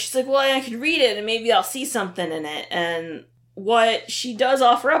 mm-hmm. You know, she's like, well, I could read it and maybe I'll see something in it. And what she does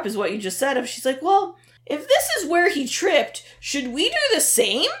offer up is what you just said. If she's like, well, if this is where he tripped, should we do the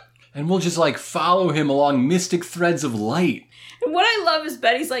same? And we'll just, like, follow him along mystic threads of light. And what I love is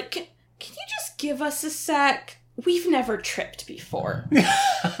Betty's like, can you just give us a sec? We've never tripped before.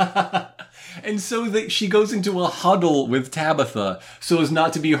 And so she goes into a huddle with Tabitha so as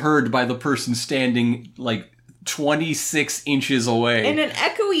not to be heard by the person standing, like, 26 inches away. In an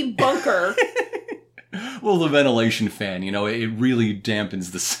echoey bunker. Well, the ventilation fan, you know, it really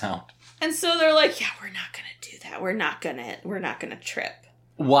dampens the sound. And so they're like, yeah, we're not going to do that. We're not going to trip.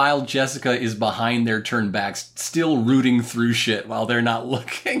 While Jessica is behind their turned backs, still rooting through shit while they're not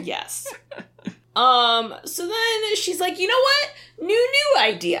looking. Yes. So then she's like, you know what? New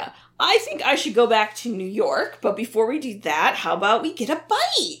idea. I think I should go back to New York, but before we do that, how about we get a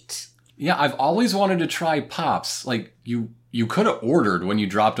bite? Yeah, I've always wanted to try Pops. Like, you could have ordered when you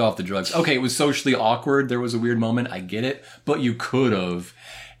dropped off the drugs. Okay, it was socially awkward. There was a weird moment. I get it. But you could have.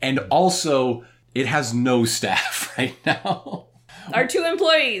 And also, it has no staff right now. Our 2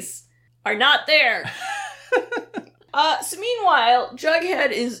 employees are not there. So meanwhile,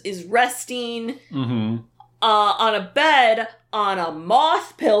 Jughead is resting on a bed on a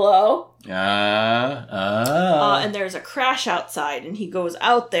moth pillow. And there's a crash outside, and he goes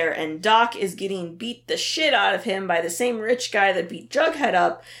out there, and Doc is getting beat the shit out of him by the same rich guy that beat Jughead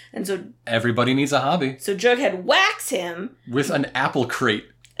up. And so everybody needs a hobby. So Jughead whacks him with an apple crate.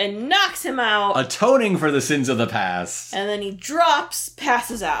 And knocks him out. Atoning for the sins of the past. And then he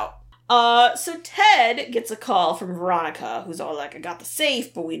passes out. So Ted gets a call from Veronica, who's all like, I got the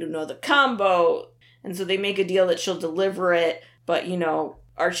safe, but we don't know the combo. And so they make a deal that she'll deliver it, but, you know,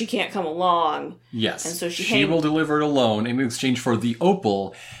 Archie can't come along. Yes. And so she will deliver it alone in exchange for the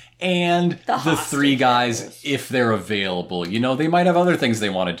opal and the 3 guys, if they're available. You know, they might have other things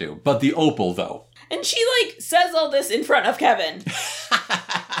they want to do, but the opal, though. And she, like, says all this in front of Kevin,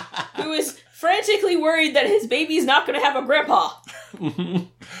 who is frantically worried that his baby's not going to have a grandpa.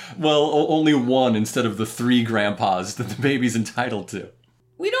 Well, only one instead of the 3 grandpas that the baby's entitled to.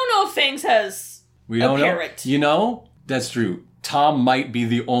 We don't know if Fangs has a parent. You know, that's true. Tom might be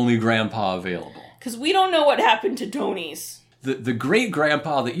the only grandpa available. Because we don't know what happened to Tony's. The great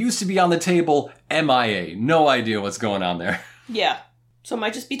grandpa that used to be on the table, MIA. No idea what's going on there. Yeah. So it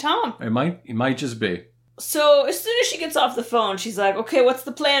might just be Tom. It might just be. So as soon as she gets off the phone, she's like, okay, what's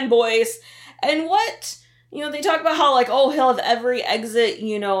the plan, boys? And they talk about how, like, oh, he'll have every exit,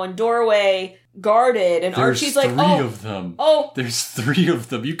 and doorway guarded. And Archie's like, There's 3 of them. Oh. There's 3 of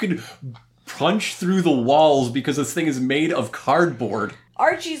them. You can punch through the walls because this thing is made of cardboard.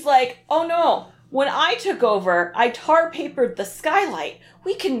 Archie's like, oh no, when I took over, I tar papered the skylight.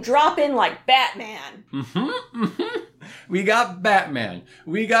 We can drop in like Batman. We got Batman.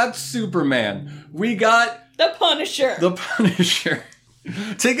 We got Superman. We got... The Punisher.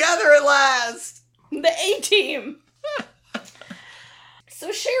 Together at last. The A-Team.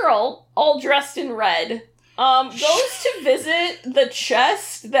 So Cheryl, all dressed in red, goes to visit the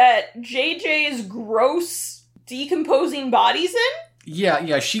chest that JJ's gross decomposing body's in.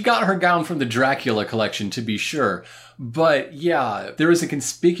 Yeah, she got her gown from the Dracula collection, to be sure. But yeah, there is a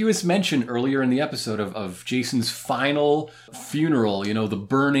conspicuous mention earlier in the episode of Jason's final funeral, the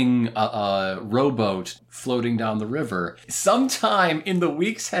burning rowboat floating down the river. Sometime in the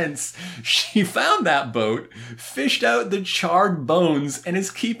weeks hence, she found that boat, fished out the charred bones, and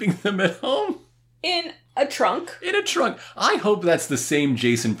is keeping them at home. In a trunk. I hope that's the same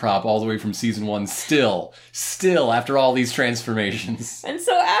Jason prop all the way from season 1 still after all these transformations. And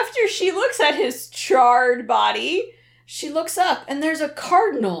so after she looks at his charred body, she looks up and there's a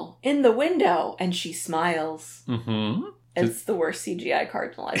cardinal in the window and she smiles. Mm-hmm. It's the worst CGI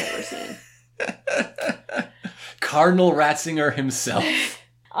cardinal I've ever seen. Cardinal Ratzinger himself.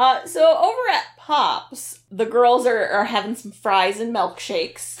 So over at Pops, the girls are having some fries and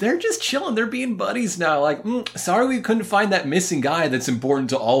milkshakes. They're just chilling. They're being buddies now. Like, sorry we couldn't find that missing guy that's important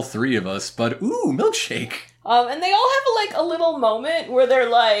to all 3 of us, but ooh, milkshake. And they all have a little moment where they're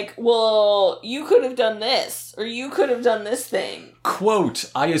like, well, you could have done this, or you could have done this thing.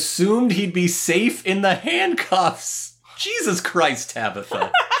 Quote, I assumed he'd be safe in the handcuffs. Jesus Christ,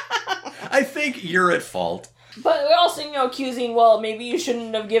 Tabitha. I think you're at fault. But we're also, accusing, well, maybe you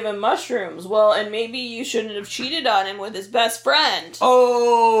shouldn't have given mushrooms. Well, and maybe you shouldn't have cheated on him with his best friend.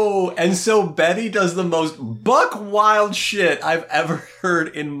 Oh, and so Betty does the most buck wild shit I've ever heard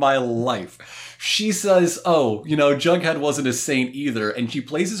in my life. She says, Jughead wasn't a saint either, and she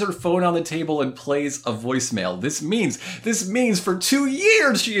places her phone on the table and plays a voicemail. This means for 2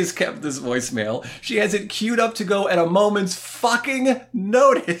 years she has kept this voicemail. She has it queued up to go at a moment's fucking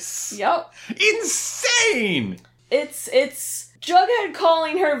notice. Yep. Insane! It's Jughead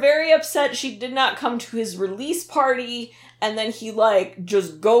calling her very upset she did not come to his release party, and then he,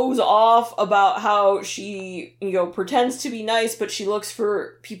 just goes off about how she, pretends to be nice, but she looks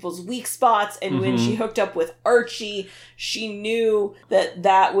for people's weak spots, and when she hooked up with Archie, she knew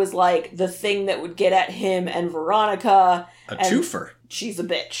that was, the thing that would get at him and Veronica. A twofer. She's a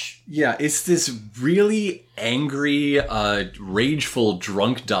bitch. Yeah, it's this really angry, rageful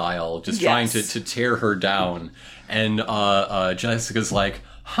drunk dial just trying to tear her down. And Jessica's like,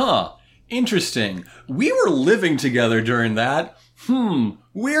 interesting. We were living together during that.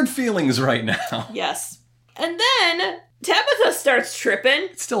 Weird feelings right now. Yes. And then Tabitha starts tripping.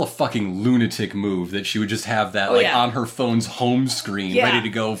 It's still a fucking lunatic move that she would just have that, on her phone's home screen, ready to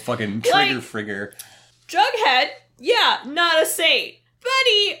go fucking trigger. Jughead, not a saint.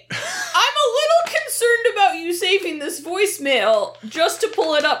 Betty, I'm a little concerned about you saving this voicemail just to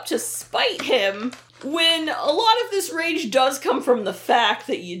pull it up to spite him, when a lot of this rage does come from the fact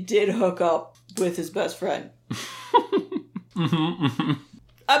that you did hook up with his best friend.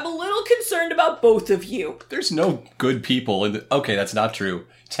 I'm a little concerned about both of you. There's no good people in the... Okay, that's not true.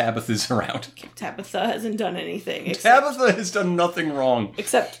 Tabitha's around. Tabitha hasn't done anything. Tabitha has done nothing wrong.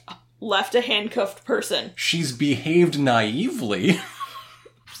 Except left a handcuffed person. She's behaved naively.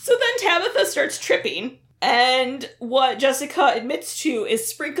 So then Tabitha starts tripping, and what Jessica admits to is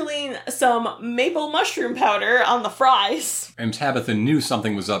sprinkling some maple mushroom powder on the fries. And Tabitha knew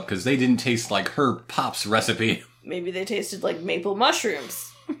something was up because they didn't taste like her Pop's recipe. Maybe they tasted like maple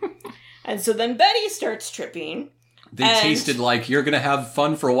mushrooms. And so then Betty starts tripping. They tasted like you're going to have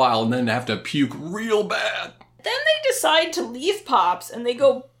fun for a while and then have to puke real bad. Then they decide to leave Pops, and they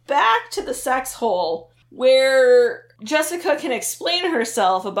go back to the sex hole where Jessica can explain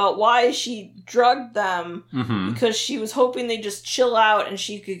herself about why she drugged them, because she was hoping they'd just chill out and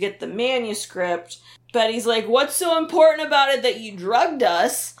she could get the manuscript. Betty's like, what's so important about it that you drugged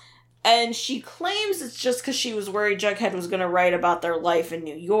us? And she claims it's just because she was worried Jughead was going to write about their life in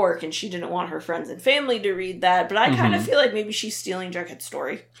New York, and she didn't want her friends and family to read that. But I kind of feel like maybe she's stealing Jughead's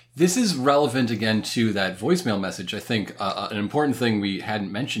story. This is relevant again to that voicemail message. I think an important thing we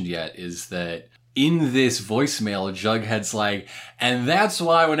hadn't mentioned yet is that in this voicemail, Jughead's like, and that's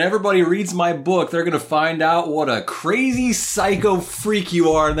why when everybody reads my book, they're going to find out what a crazy psycho freak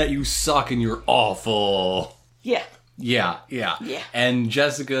you are and that you suck and you're awful. Yeah. Yeah. And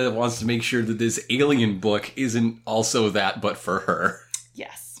Jessica wants to make sure that this alien book isn't also that, but for her.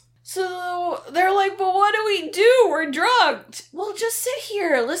 Yes. So they're like, but what do we do? We're drugged. Well, just sit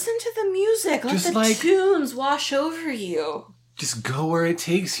here. Listen to the music. Let the tunes wash over you. Just go where it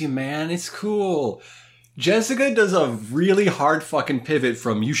takes you, man. It's cool. Jessica does a really hard fucking pivot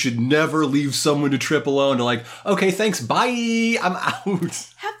from you should never leave someone to trip alone to like, okay, thanks, bye, I'm out.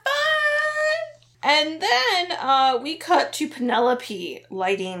 Have fun! And then we cut to Penelope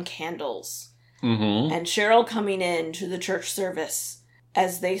lighting candles. And Cheryl coming in to the church service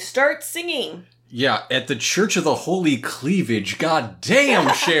as they start singing. Yeah, at the Church of the Holy Cleavage. God damn,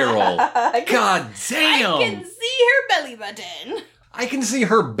 Cheryl. God damn. I can see her belly button. I can see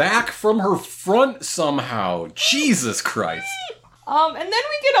her back from her front somehow. Jesus Christ. And then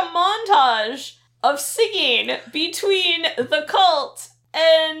we get a montage of singing between the cult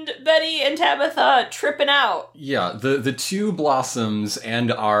and Betty and Tabitha tripping out. Yeah, the two Blossoms and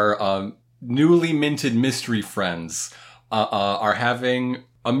our newly minted mystery friends are having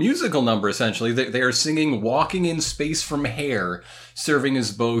a musical number, essentially. They are singing Walking in Space from Hair, serving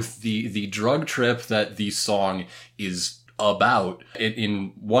as both the drug trip that the song is about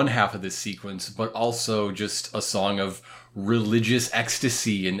in one half of this sequence, but also just a song of religious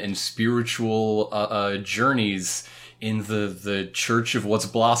ecstasy and spiritual journeys in the church of what's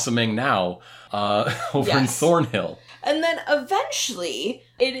blossoming now over in Thornhill. And then eventually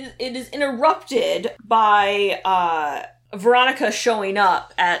it is interrupted by Veronica showing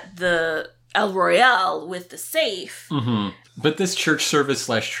up at the El Royale with the safe. But this church service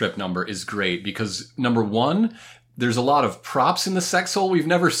 / trip number is great because, number one, there's a lot of props in the sex hole we've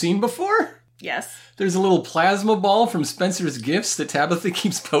never seen before. Yes. There's a little plasma ball from Spencer's Gifts that Tabitha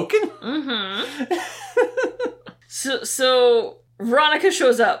keeps poking. So Veronica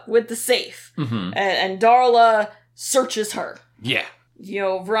shows up with the safe, and Darla searches her. Yeah.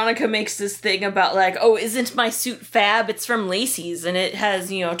 Veronica makes this thing about like, oh, isn't my suit fab? It's from Lacey's, and it has,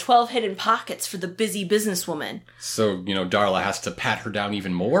 12 hidden pockets for the busy businesswoman. So, Darla has to pat her down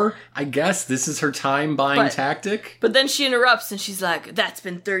even more? I guess this is her time-buying tactic? But then she interrupts, and she's like, that's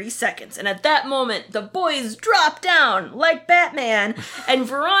been 30 seconds. And at that moment, the boys drop down like Batman, and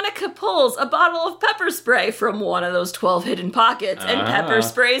Veronica pulls a bottle of pepper spray from one of those 12 hidden pockets, and pepper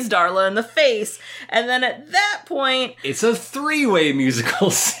sprays Darla in the face. And then at that point... It's a three-way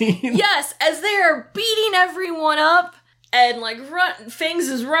musical scene. Yes, as they are beating everyone up, and like Fangs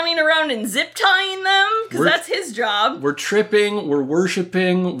is running around and zip tying them because that's his job. We're tripping, we're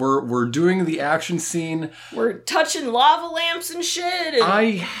worshiping, we're doing the action scene. We're touching lava lamps and shit. And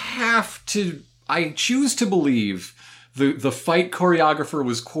I choose to believe the fight choreographer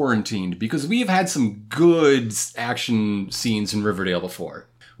was quarantined because we've had some good action scenes in Riverdale before.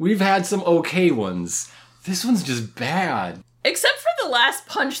 We've had some okay ones. This one's just bad. Except for the last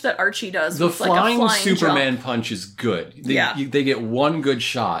punch that Archie does. The with flying, like a flying Superman jump. punch is good. Yeah. They get one good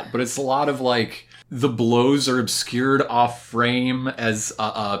shot, but it's a lot of like the blows are obscured off frame as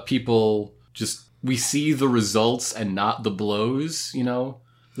people just we see the results and not the blows.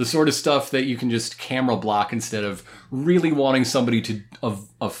 The sort of stuff that you can just camera block instead of really wanting somebody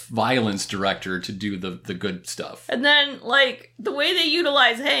a violence director to do the good stuff. And then like the way they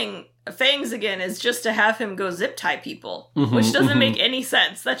utilize Fangs again is just to have him go zip tie people, which doesn't make any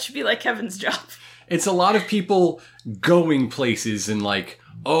sense. That should be like Kevin's job. It's a lot of people going places and like,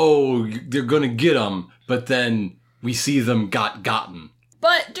 oh, they're gonna get them, but then we see them gotten.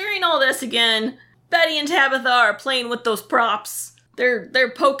 But during all this again, Betty and Tabitha are playing with those props.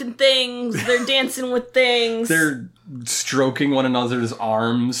 They're poking things, they're dancing with things. They're stroking one another's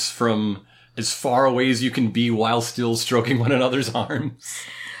arms from as far away as you can be while still stroking one another's arms.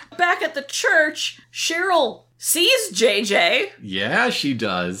 Back at the church, Cheryl sees JJ. Yeah, she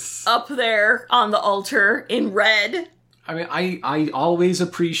does. Up there on the altar in red. I mean, I always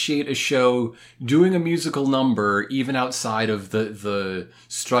appreciate a show doing a musical number even outside of the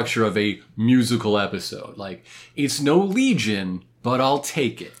structure of a musical episode. Like, it's no Legion, but I'll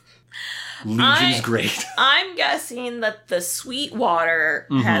take it. Legion's great. I'm guessing that the Sweetwater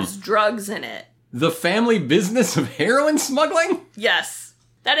has drugs in it. The family business of heroin smuggling? Yes.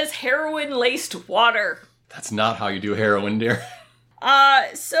 That is heroin-laced water. That's not how you do heroin, dear.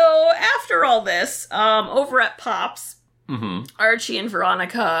 So after all this, over at Pops, Archie and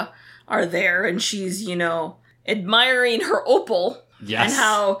Veronica are there, and she's, admiring her opal. Yes. And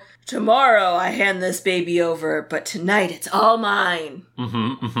how tomorrow I hand this baby over, but tonight it's all mine.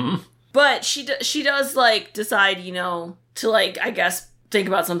 But she does, like, decide, to, like, I guess, think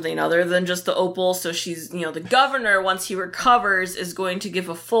about something other than just the opal. So she's, the governor, once he recovers, is going to give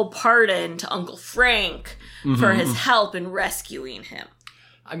a full pardon to Uncle Frank for his help in rescuing him.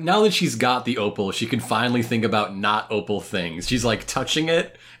 Now that she's got the opal, she can finally think about not opal things. She's like touching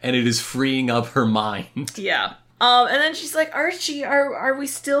it, and it is freeing up her mind. Yeah. And then she's like, Archie, are we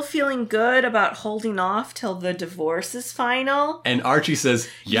still feeling good about holding off till the divorce is final? And Archie says,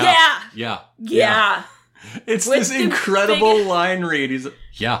 yeah. It's With this incredible line read. He's like,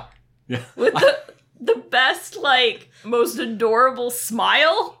 yeah. With the best, like, most adorable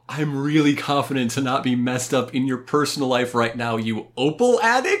smile. I'm really confident to not be messed up in your personal life right now, you opal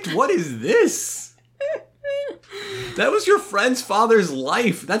addict. What is this? That was your friend's father's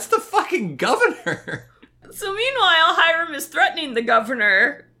life. That's the fucking governor. So meanwhile, Hiram is threatening the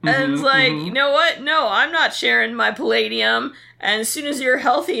governor. And it's like, you know what? No, I'm not sharing my palladium. And as soon as you're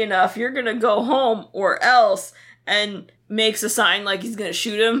healthy enough, you're going to go home or else. And makes a sign like he's going to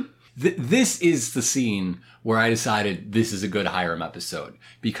shoot him. This is the scene where I decided this is a good Hiram episode.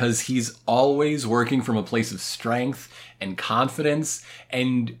 Because he's always working from a place of strength and confidence.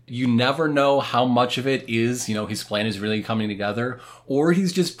 And you never know how much of it is, his plan is really coming together. Or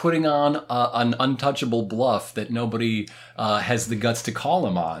he's just putting on an untouchable bluff that nobody has the guts to call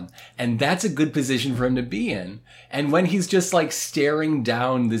him on. And that's a good position for him to be in. And when he's just like staring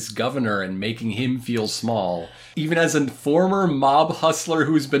down this governor and making him feel small, even as a former mob hustler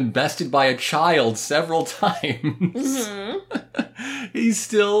who's been bested by a child several times, he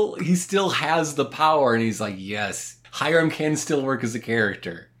still has the power. And he's like, yes, Hiram can still work as a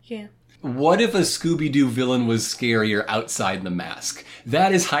character. Yeah. What if a Scooby-Doo villain was scarier outside the mask?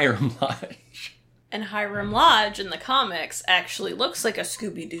 That is Hiram Lodge. And Hiram Lodge in the comics actually looks like a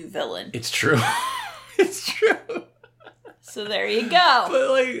Scooby-Doo villain. It's true. It's true. So there you go. But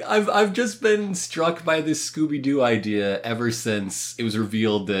like, I've just been struck by this Scooby-Doo idea ever since it was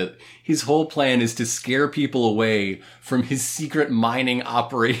revealed that his whole plan is to scare people away from his secret mining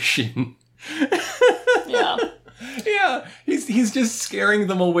operation. Yeah. Yeah, he's just scaring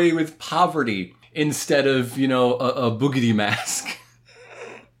them away with poverty instead of, you know, a boogity mask.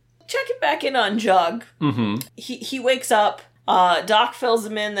 Checking back in on Jug. Mm-hmm. He wakes up. Doc fills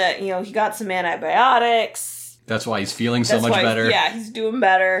him in that, you know, he got some antibiotics. That's why he's feeling so much better. Yeah, he's doing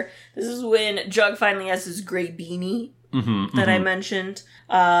better. This is when Jug finally has his gray beanie that I mentioned.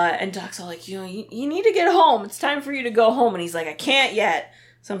 And Doc's all like, you know, you need to get home. It's time for you to go home. And he's like, I can't yet.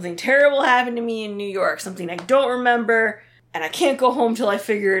 Something terrible happened to me in New York. Something I don't remember. And I can't go home till I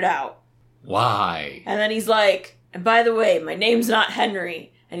figure it out. Why? And then he's like, and by the way, my name's not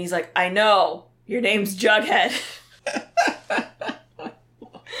Henry. And he's like, I know. Your name's Jughead.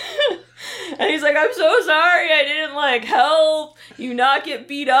 And he's like, I'm so sorry I didn't, like, help you not get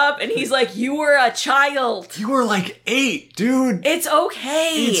beat up. And he's like, you were a child. You were like 8, dude. It's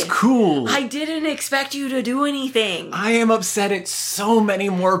okay. It's cool. I didn't expect you to do anything. I am upset at so many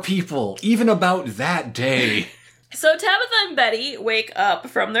more people, even about that day. So Tabitha and Betty wake up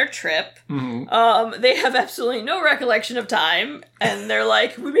from their trip. Mm-hmm. They have absolutely no recollection of time. And they're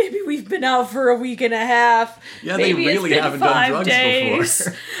like, maybe we've been out for a week and a half. Yeah, maybe they really haven't done drugs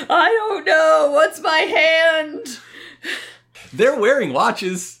before. I don't know. What's my hand? They're wearing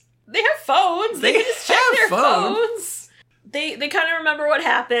watches. They have phones. They can just check have their phones. phones. They kind of remember what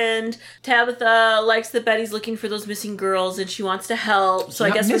happened. Tabitha likes that Betty's looking for those missing girls and she wants to help. So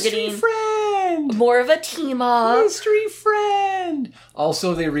I guess we're getting friend. more of a team up. Mystery friend.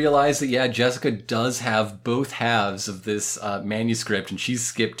 Also, they realize that, yeah, Jessica does have both halves of this manuscript and she's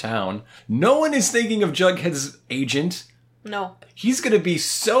skipped town. No one is thinking of Jughead's agent. No. He's going to be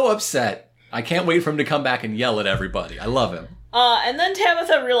so upset. I can't wait for him to come back and yell at everybody. I love him. And then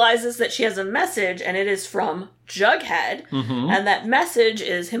Tabitha realizes that she has a message, and it is from Jughead. Mm-hmm. And that message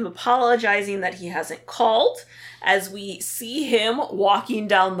is him apologizing that he hasn't called, as we see him walking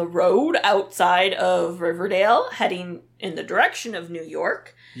down the road outside of Riverdale, heading in the direction of New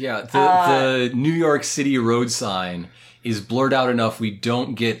York. Yeah, the New York City road sign is blurred out enough we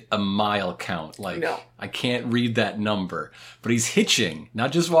don't get a mile count. Like, No. I can't read that number. But he's hitching.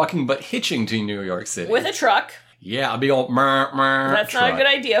 Not just walking, but hitching to New York City. With a truck. Yeah, a big old mer That's truck. not a good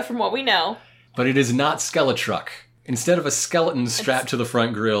idea from what we know. But it is not Skeletruck. Instead of a skeleton strapped to the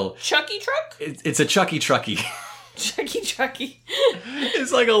front grille, Chucky truck? it's a Chucky Trucky. Chucky.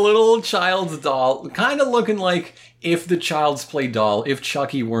 It's like a little child's doll, kind of looking like if the Child's Play doll, if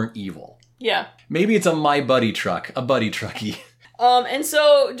Chucky weren't evil. Yeah. Maybe it's a My Buddy truck, a Buddy Trucky. And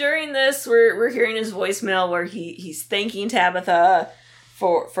so during this, we're hearing his voicemail where he's thanking Tabitha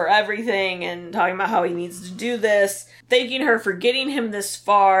for everything and talking about how he needs to do this, thanking her for getting him this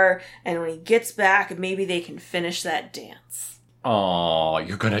far, and when he gets back, maybe they can finish that dance. Aw,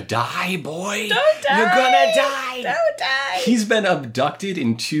 you're gonna die, boy. Don't die! You're gonna die! Don't die! He's been abducted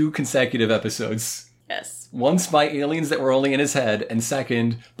in 2 consecutive episodes. Yes. Once by aliens that were only in his head, and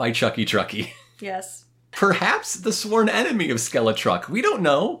second by Chucky Trucky. Yes. Perhaps the sworn enemy of Skeletruck. We don't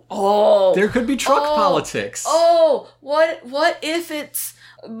know. Oh. There could be truck politics. Oh, what if it's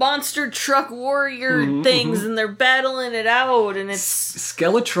monster truck warrior things and they're battling it out and it's...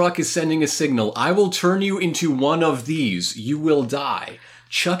 Skeletruck is sending a signal. I will turn you into one of these. You will die.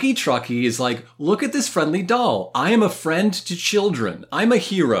 Chucky Trucky is like, look at this friendly doll. I am a friend to children. I'm a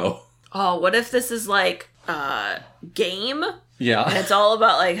hero. Oh, what if this is like game? Yeah. And it's all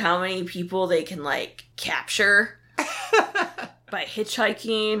about like how many people they can like capture by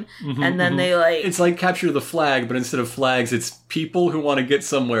hitchhiking, and then they like... It's like Capture the Flag, but instead of flags, it's people who want to get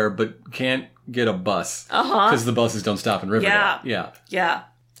somewhere but can't get a bus. Because the buses don't stop in Riverdale. Yeah.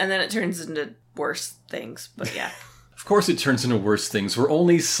 And then it turns into worse things, but yeah. Of course it turns into worse things. We're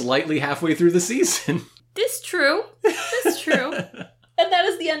only slightly halfway through the season. This true. And that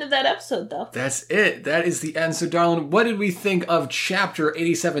is the end of that episode, though. That's it. That is the end. So, darling, what did we think of Chapter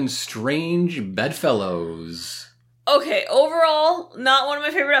 87, Strange Bedfellows? Okay, overall, not one of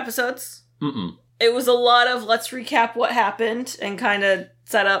my favorite episodes. It was a lot of let's recap what happened and kind of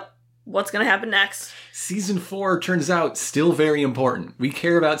set up what's going to happen next. Season 4 turns out still very important. We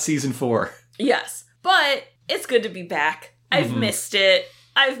care about Season 4. Yes, but it's good to be back. I've missed it.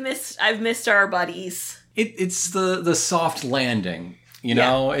 I've missed our buddies. It's the soft landing. You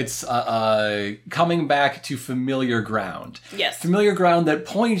know, it's coming back to familiar ground. Yes. Familiar ground that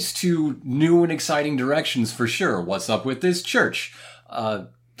points to new and exciting directions for sure. What's up with this church?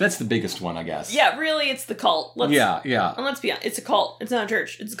 The That's the biggest one, I guess. Yeah, really, it's the cult. Yeah. And let's be honest, it's a cult. It's not a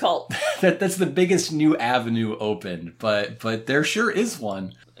church. It's a cult. That's the biggest new avenue opened, but there sure is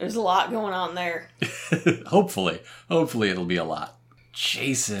one. There's a lot going on there. Hopefully it'll be a lot.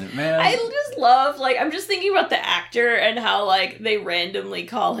 Jason, man. I just love, like, I'm just thinking about the actor and how, like, they randomly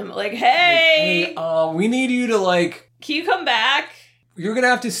call him, like, hey, we need you to, like... Can you come back? You're gonna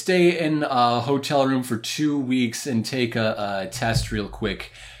have to stay in a hotel room for 2 weeks and take a test real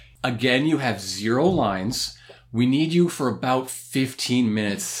quick. Again, you have 0 lines. We need you for about 15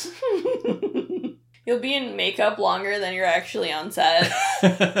 minutes. You'll be in makeup longer than you're actually on set.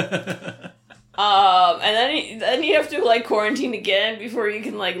 And then you have to, like, quarantine again before you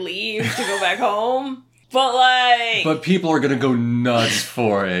can, like, leave to go back home. But, like... But people are gonna go nuts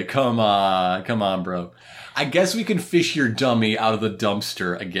for it. Come on, bro. I guess we can fish your dummy out of the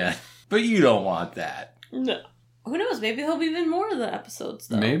dumpster again. But you don't want that. No. Who knows? Maybe he'll be in more of the episodes,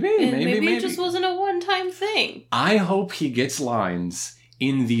 though. Maybe it just wasn't a one-time thing. I hope he gets lines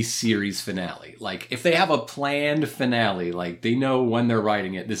in the series finale. Like, if they have a planned finale, like, they know when they're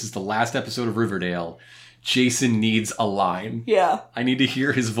writing it, this is the last episode of Riverdale, Jason needs a line. Yeah. I need to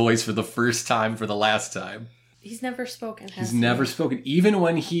hear his voice for the first time for the last time. He's never spoken. He's never spoken. Even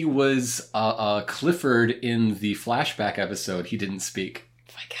when he was Clifford in the flashback episode, he didn't speak.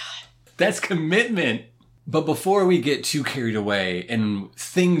 Oh my god. That's commitment. But before we get too carried away and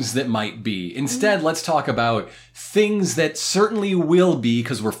things that might be, instead, let's talk about things that certainly will be,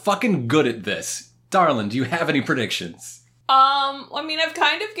 because we're fucking good at this. Darlin, do you have any predictions? I mean, I've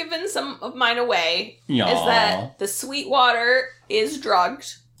kind of given some of mine away. Yaw. Is that the Sweetwater is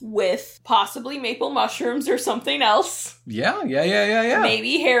drugged with possibly maple mushrooms or something else. Yeah.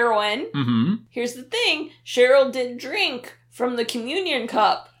 Maybe heroin. Mm-hmm. Here's the thing. Cheryl did drink from the communion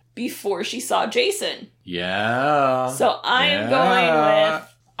cup before she saw Jason. Yeah. So I'm going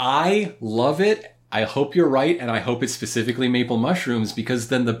with... I love it. I hope you're right, and I hope it's specifically maple mushrooms, because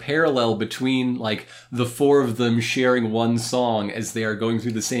then the parallel between, like, the 4 of them sharing one song as they are going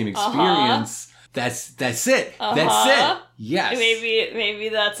through the same experience, that's it. That's it. Yes. Maybe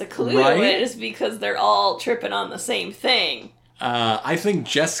that's a clue. Right? Is because they're all tripping on the same thing. I think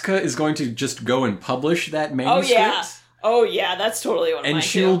Jessica is going to just go and publish that manuscript. Oh yeah, that's totally what. And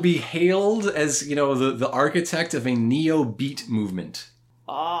she will be hailed as, you know, the architect of a neo-beat movement.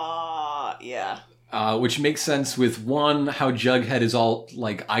 Yeah. Which makes sense with 1, how Jughead is all,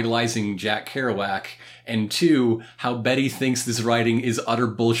 like, idolizing Jack Kerouac, and 2, how Betty thinks this writing is utter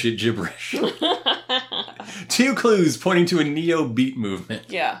bullshit gibberish. 2 clues pointing to a neo-beat movement.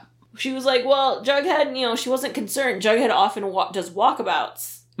 Yeah. She was like, well, Jughead, you know, she wasn't concerned. Jughead often does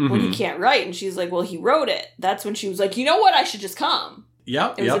walkabouts when he can't write. And she's like, well, he wrote it. That's when she was like, you know what? I should just come.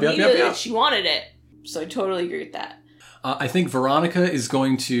 Yep. It was immediately that she wanted it. So I totally agree with that. I think Veronica is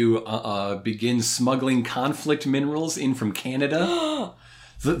going to begin smuggling conflict minerals in from Canada.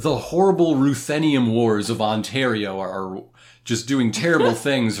 The horrible ruthenium wars of Ontario are just doing terrible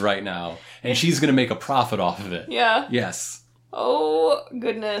things right now. And she's going to make a profit off of it. Yeah. Yes. Oh,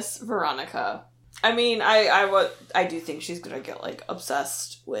 goodness, Veronica. I mean, I do think she's going to get, like,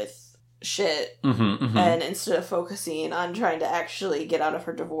 obsessed with shit. And instead of focusing on trying to actually get out of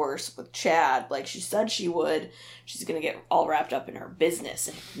her divorce with Chad, like she said she would, she's going to get all wrapped up in her business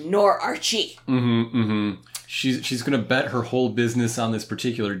and ignore Archie. She's going to bet her whole business on this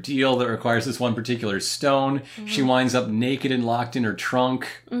particular deal that requires this one particular stone. She winds up naked and locked in her trunk.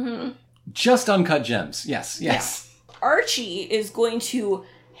 Just uncut gems. Yes. Yeah. Archie is going to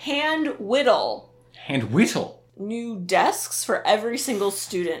hand whittle new desks for every single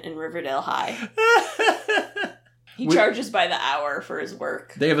student in Riverdale High. He charges by the hour for his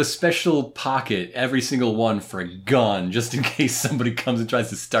work. They have a special pocket, every single one, for a gun, just in case somebody comes and tries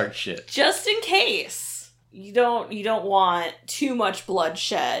to start shit. Just in case. You don't want too much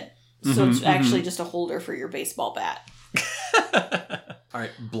bloodshed, so it's actually just a holder for your baseball bat. All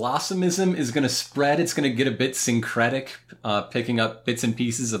right, Blossomism is going to spread. It's going to get a bit syncretic, picking up bits and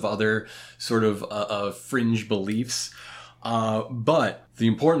pieces of other sort of fringe beliefs. But the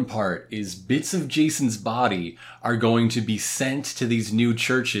important part is bits of Jason's body are going to be sent to these new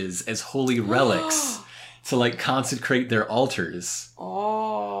churches as holy relics to, like, consecrate their altars.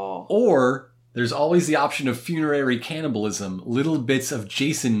 Oh. Or there's always the option of funerary cannibalism. Little bits of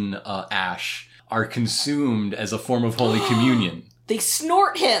Jason ash are consumed as a form of Holy Communion. They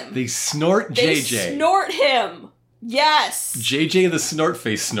snort him. They snort JJ. They snort him. Yes. JJ the snort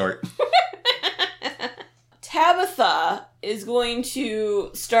face snort. Tabitha is going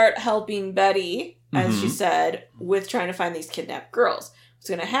to start helping Betty, as she said, with trying to find these kidnapped girls. what's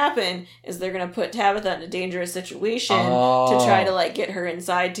going to happen is they're going to put Tabitha in a dangerous situation to try to, like, get her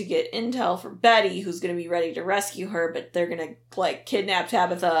inside to get intel for Betty, who's going to be ready to rescue her, but they're going to, like, kidnap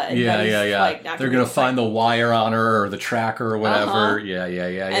Tabitha. And Betty's, like, not they're going to find the wire on her or the tracker or whatever. Yeah.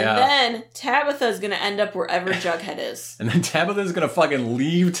 And then Tabitha's going to end up wherever Jughead is. And then Tabitha's going to fucking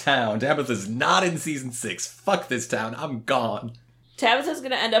leave town. Tabitha's not in season 6. Fuck this town. I'm gone. Tabitha's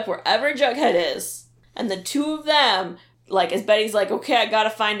going to end up wherever Jughead is. And the two of them, like, as Betty's like, okay, I gotta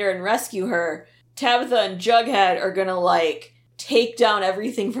find her and rescue her, Tabitha and Jughead are gonna, like, take down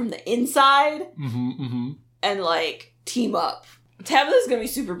everything from the inside and, like, team up. Tabitha's gonna be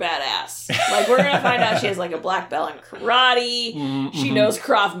super badass. Like, we're gonna find out she has, like, a black belt in karate. She knows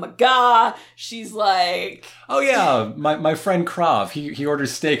Krav Maga. She's like... Oh, yeah. My friend Krav, he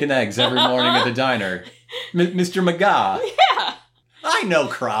orders steak and eggs every morning at the diner. Mr. Maga. Yeah. I know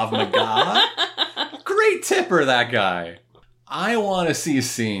Krav Maga. Great tipper, that guy. I want to see a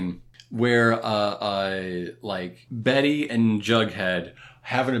scene where, like, Betty and Jughead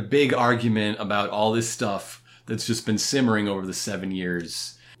having a big argument about all this stuff that's just been simmering over the 7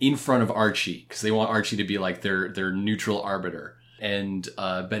 years in front of Archie, because they want Archie to be, like, their neutral arbiter. And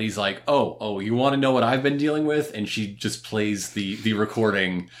Betty's like, oh, you want to know what I've been dealing with? And she just plays the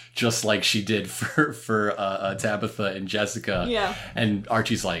recording just like she did for Tabitha and Jessica. Yeah. And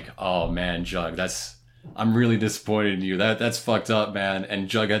Archie's like, oh, man, Jug, I'm really disappointed in you. That's fucked up, man. And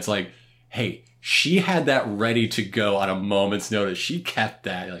Jughead's like, hey, she had that ready to go on a moment's notice. She kept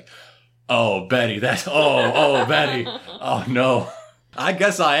that. Like, oh, Betty, Betty. Oh, no. I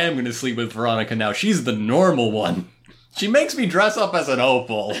guess I am going to sleep with Veronica now. She's the normal one. She makes me dress up as an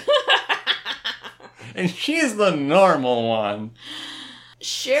opal. And she's the normal one.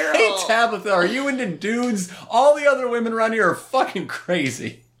 Cheryl. Hey, Tabitha, are you into dudes? All the other women around here are fucking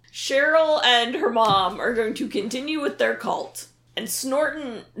crazy. Cheryl and her mom are going to continue with their cult and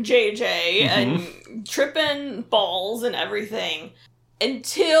snorting JJ and tripping balls and everything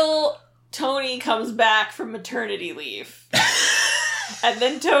until Tony comes back from maternity leave. And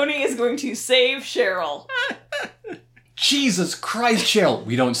then Tony is going to save Cheryl. Jesus Christ, Cheryl.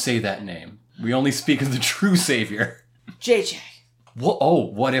 We don't say that name. We only speak of the true savior. JJ.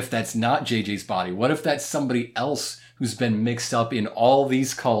 What if that's not JJ's body? What if that's somebody else who's been mixed up in all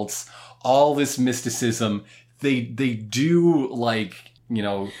these cults, all this mysticism? They do, like, you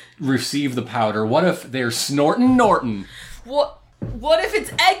know, receive the powder. What if they're snorting Norton? What if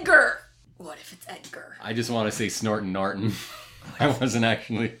it's Edgar? What if it's Edgar? I just want to say snorting Norton. I wasn't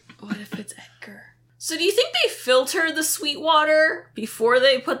actually. What if it's Edgar? So do you think they filter the sweet water before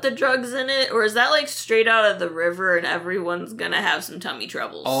they put the drugs in it? Or is that, like, straight out of the river and everyone's gonna have some tummy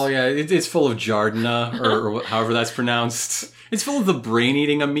troubles? Oh, yeah, it's full of Jardina, or however that's pronounced. It's full of the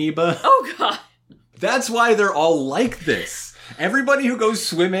brain-eating amoeba. Oh, God. That's why they're all like this. Everybody who goes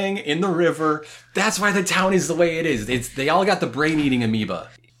swimming in the river, that's why the town is the way it is. They all got the brain-eating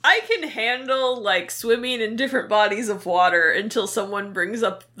amoeba. I can handle, like, swimming in different bodies of water until someone brings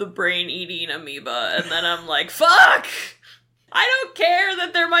up the brain-eating amoeba, and then I'm like, fuck! I don't care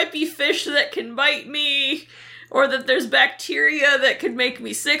that there might be fish that can bite me, or that there's bacteria that could make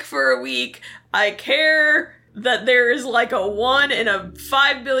me sick for a week. I care that there is, like, a 1 in a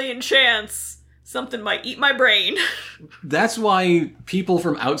 5 billion chance something might eat my brain. That's why people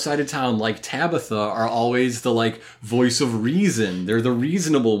from outside of town, like Tabitha, are always the, like, voice of reason. They're the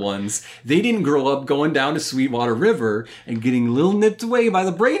reasonable ones. They didn't grow up going down to Sweetwater River and getting a little nipped away by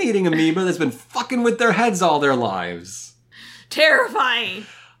the brain-eating amoeba that's been fucking with their heads all their lives. Terrifying.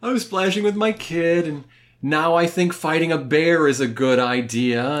 I was splashing with my kid, and now I think fighting a bear is a good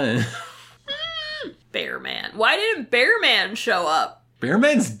idea. Bear Man. Why didn't Bear Man show up? Bear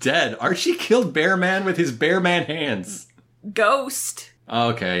Man's dead. Archie killed Bear Man with his Bear Man hands. Ghost.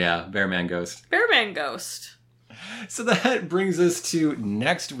 Okay, yeah. Bear Man Ghost. Bear Man Ghost. So that brings us to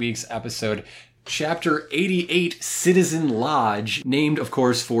next week's episode, Chapter 88, Citizen Lodge, named, of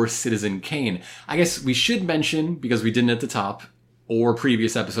course, for Citizen Kane. I guess we should mention, because we didn't at the top, or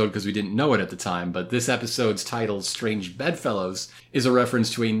previous episode because we didn't know it at the time, but this episode's title, Strange Bedfellows, is a reference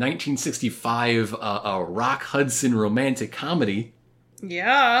to a 1965 Rock Hudson romantic comedy.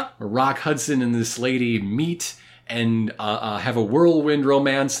 Yeah. Rock Hudson and this lady meet and have a whirlwind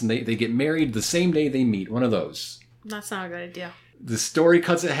romance, and they get married the same day they meet. One of those. That's not a good idea. The story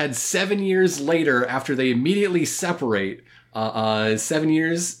cuts ahead 7 years later after they immediately separate. 7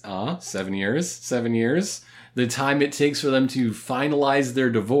 years. 7 years. The time it takes for them to finalize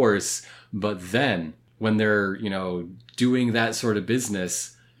their divorce. But then, when they're, doing that sort of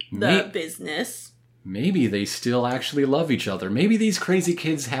business... Maybe they still actually love each other. Maybe these crazy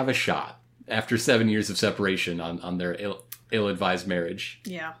kids have a shot after 7 years of separation on their ill-advised marriage.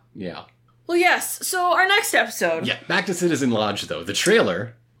 Yeah. Yeah. Well, yes. So our next episode. Yeah, back to Citizen Lodge, though. The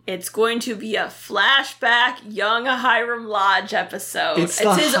trailer... It's going to be a flashback young Hiram Lodge episode. It's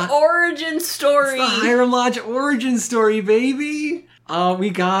his origin story. It's the Hiram Lodge origin story, baby. We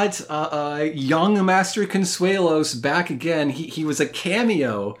got young Master Consuelos back again. He was a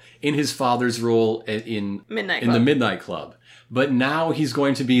cameo in his father's role in the Midnight Club. But now he's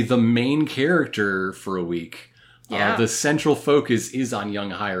going to be the main character for a week. Yeah. The central focus is on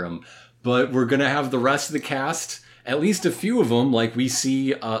young Hiram. But we're going to have the rest of the cast... At least a few of them, like we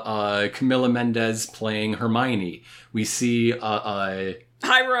see Camila Mendez playing Hermione. We see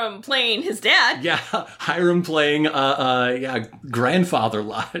Hiram playing his dad. Yeah, Hiram playing Grandfather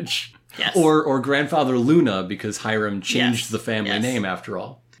Lodge. Yes. Or Grandfather Luna, because Hiram changed the family name after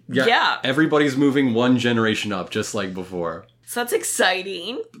all. Yeah. Everybody's moving one generation up, just like before. So that's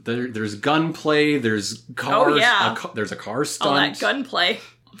exciting. There's gunplay, there's cars, oh, yeah. There's a car stunt. Oh, that gunplay.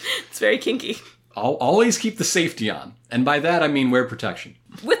 It's very kinky. Always keep the safety on. And by that, I mean wear protection.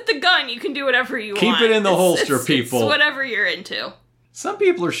 With the gun, you can do whatever you want. Keep it in the holster, people. It's whatever you're into. Some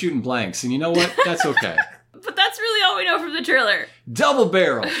people are shooting blanks, and you know what? That's okay. But that's really all we know from the trailer. Double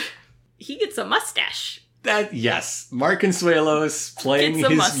barrel. He gets a mustache. Yes. Mark Consuelos playing his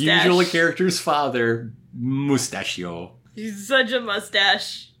mustache. usual character's father, Mustachio. He's such a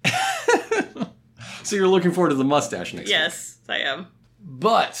mustache. So you're looking forward to the mustache next week? Yes, I am.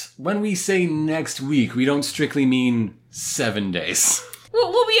 But when we say next week, we don't strictly mean 7 days.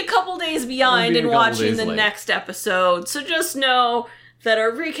 We'll be a couple days behind in watching the late. next episode, so just know that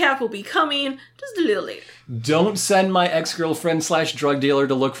our recap will be coming just a little later. Don't send my ex-girlfriend / drug dealer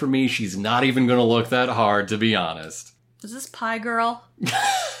to look for me. She's not even going to look that hard, to be honest. Is this Pie Girl?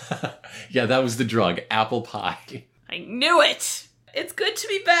 Yeah, that was the drug. Apple pie. I knew it! It's good to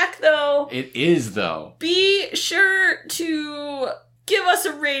be back, though. It is, though. Be sure to give us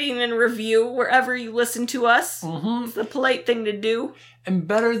a rating and review wherever you listen to us. Mm-hmm. It's the polite thing to do. And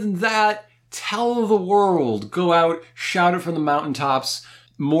better than that, tell the world. Go out, shout it from the mountaintops.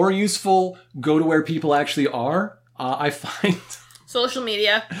 More useful, go to where people actually are. I find... Social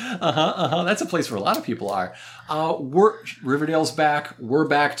media. That's a place where a lot of people are. Riverdale's back. We're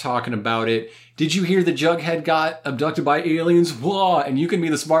back talking about it. Did you hear the Jughead got abducted by aliens? Whoa! And you can be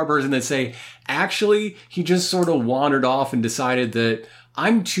the smart person that say, actually, he just sort of wandered off and decided that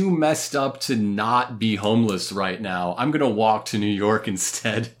I'm too messed up to not be homeless right now. I'm going to walk to New York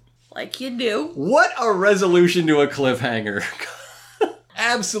instead. Like you do. What a resolution to a cliffhanger.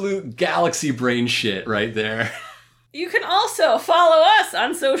 Absolute galaxy brain shit right there. You can also follow us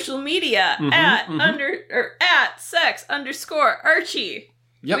on social media at sex_Archie.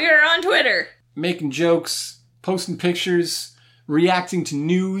 Yep. We are on Twitter. Making jokes, posting pictures, reacting to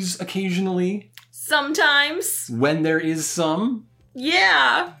news occasionally. Sometimes. When there is some.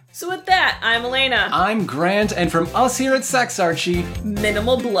 Yeah. So with that, I'm Elena. I'm Grant, and from us here at Sex Archie,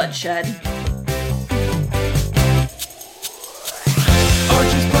 minimal bloodshed.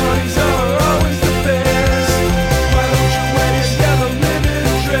 Archie's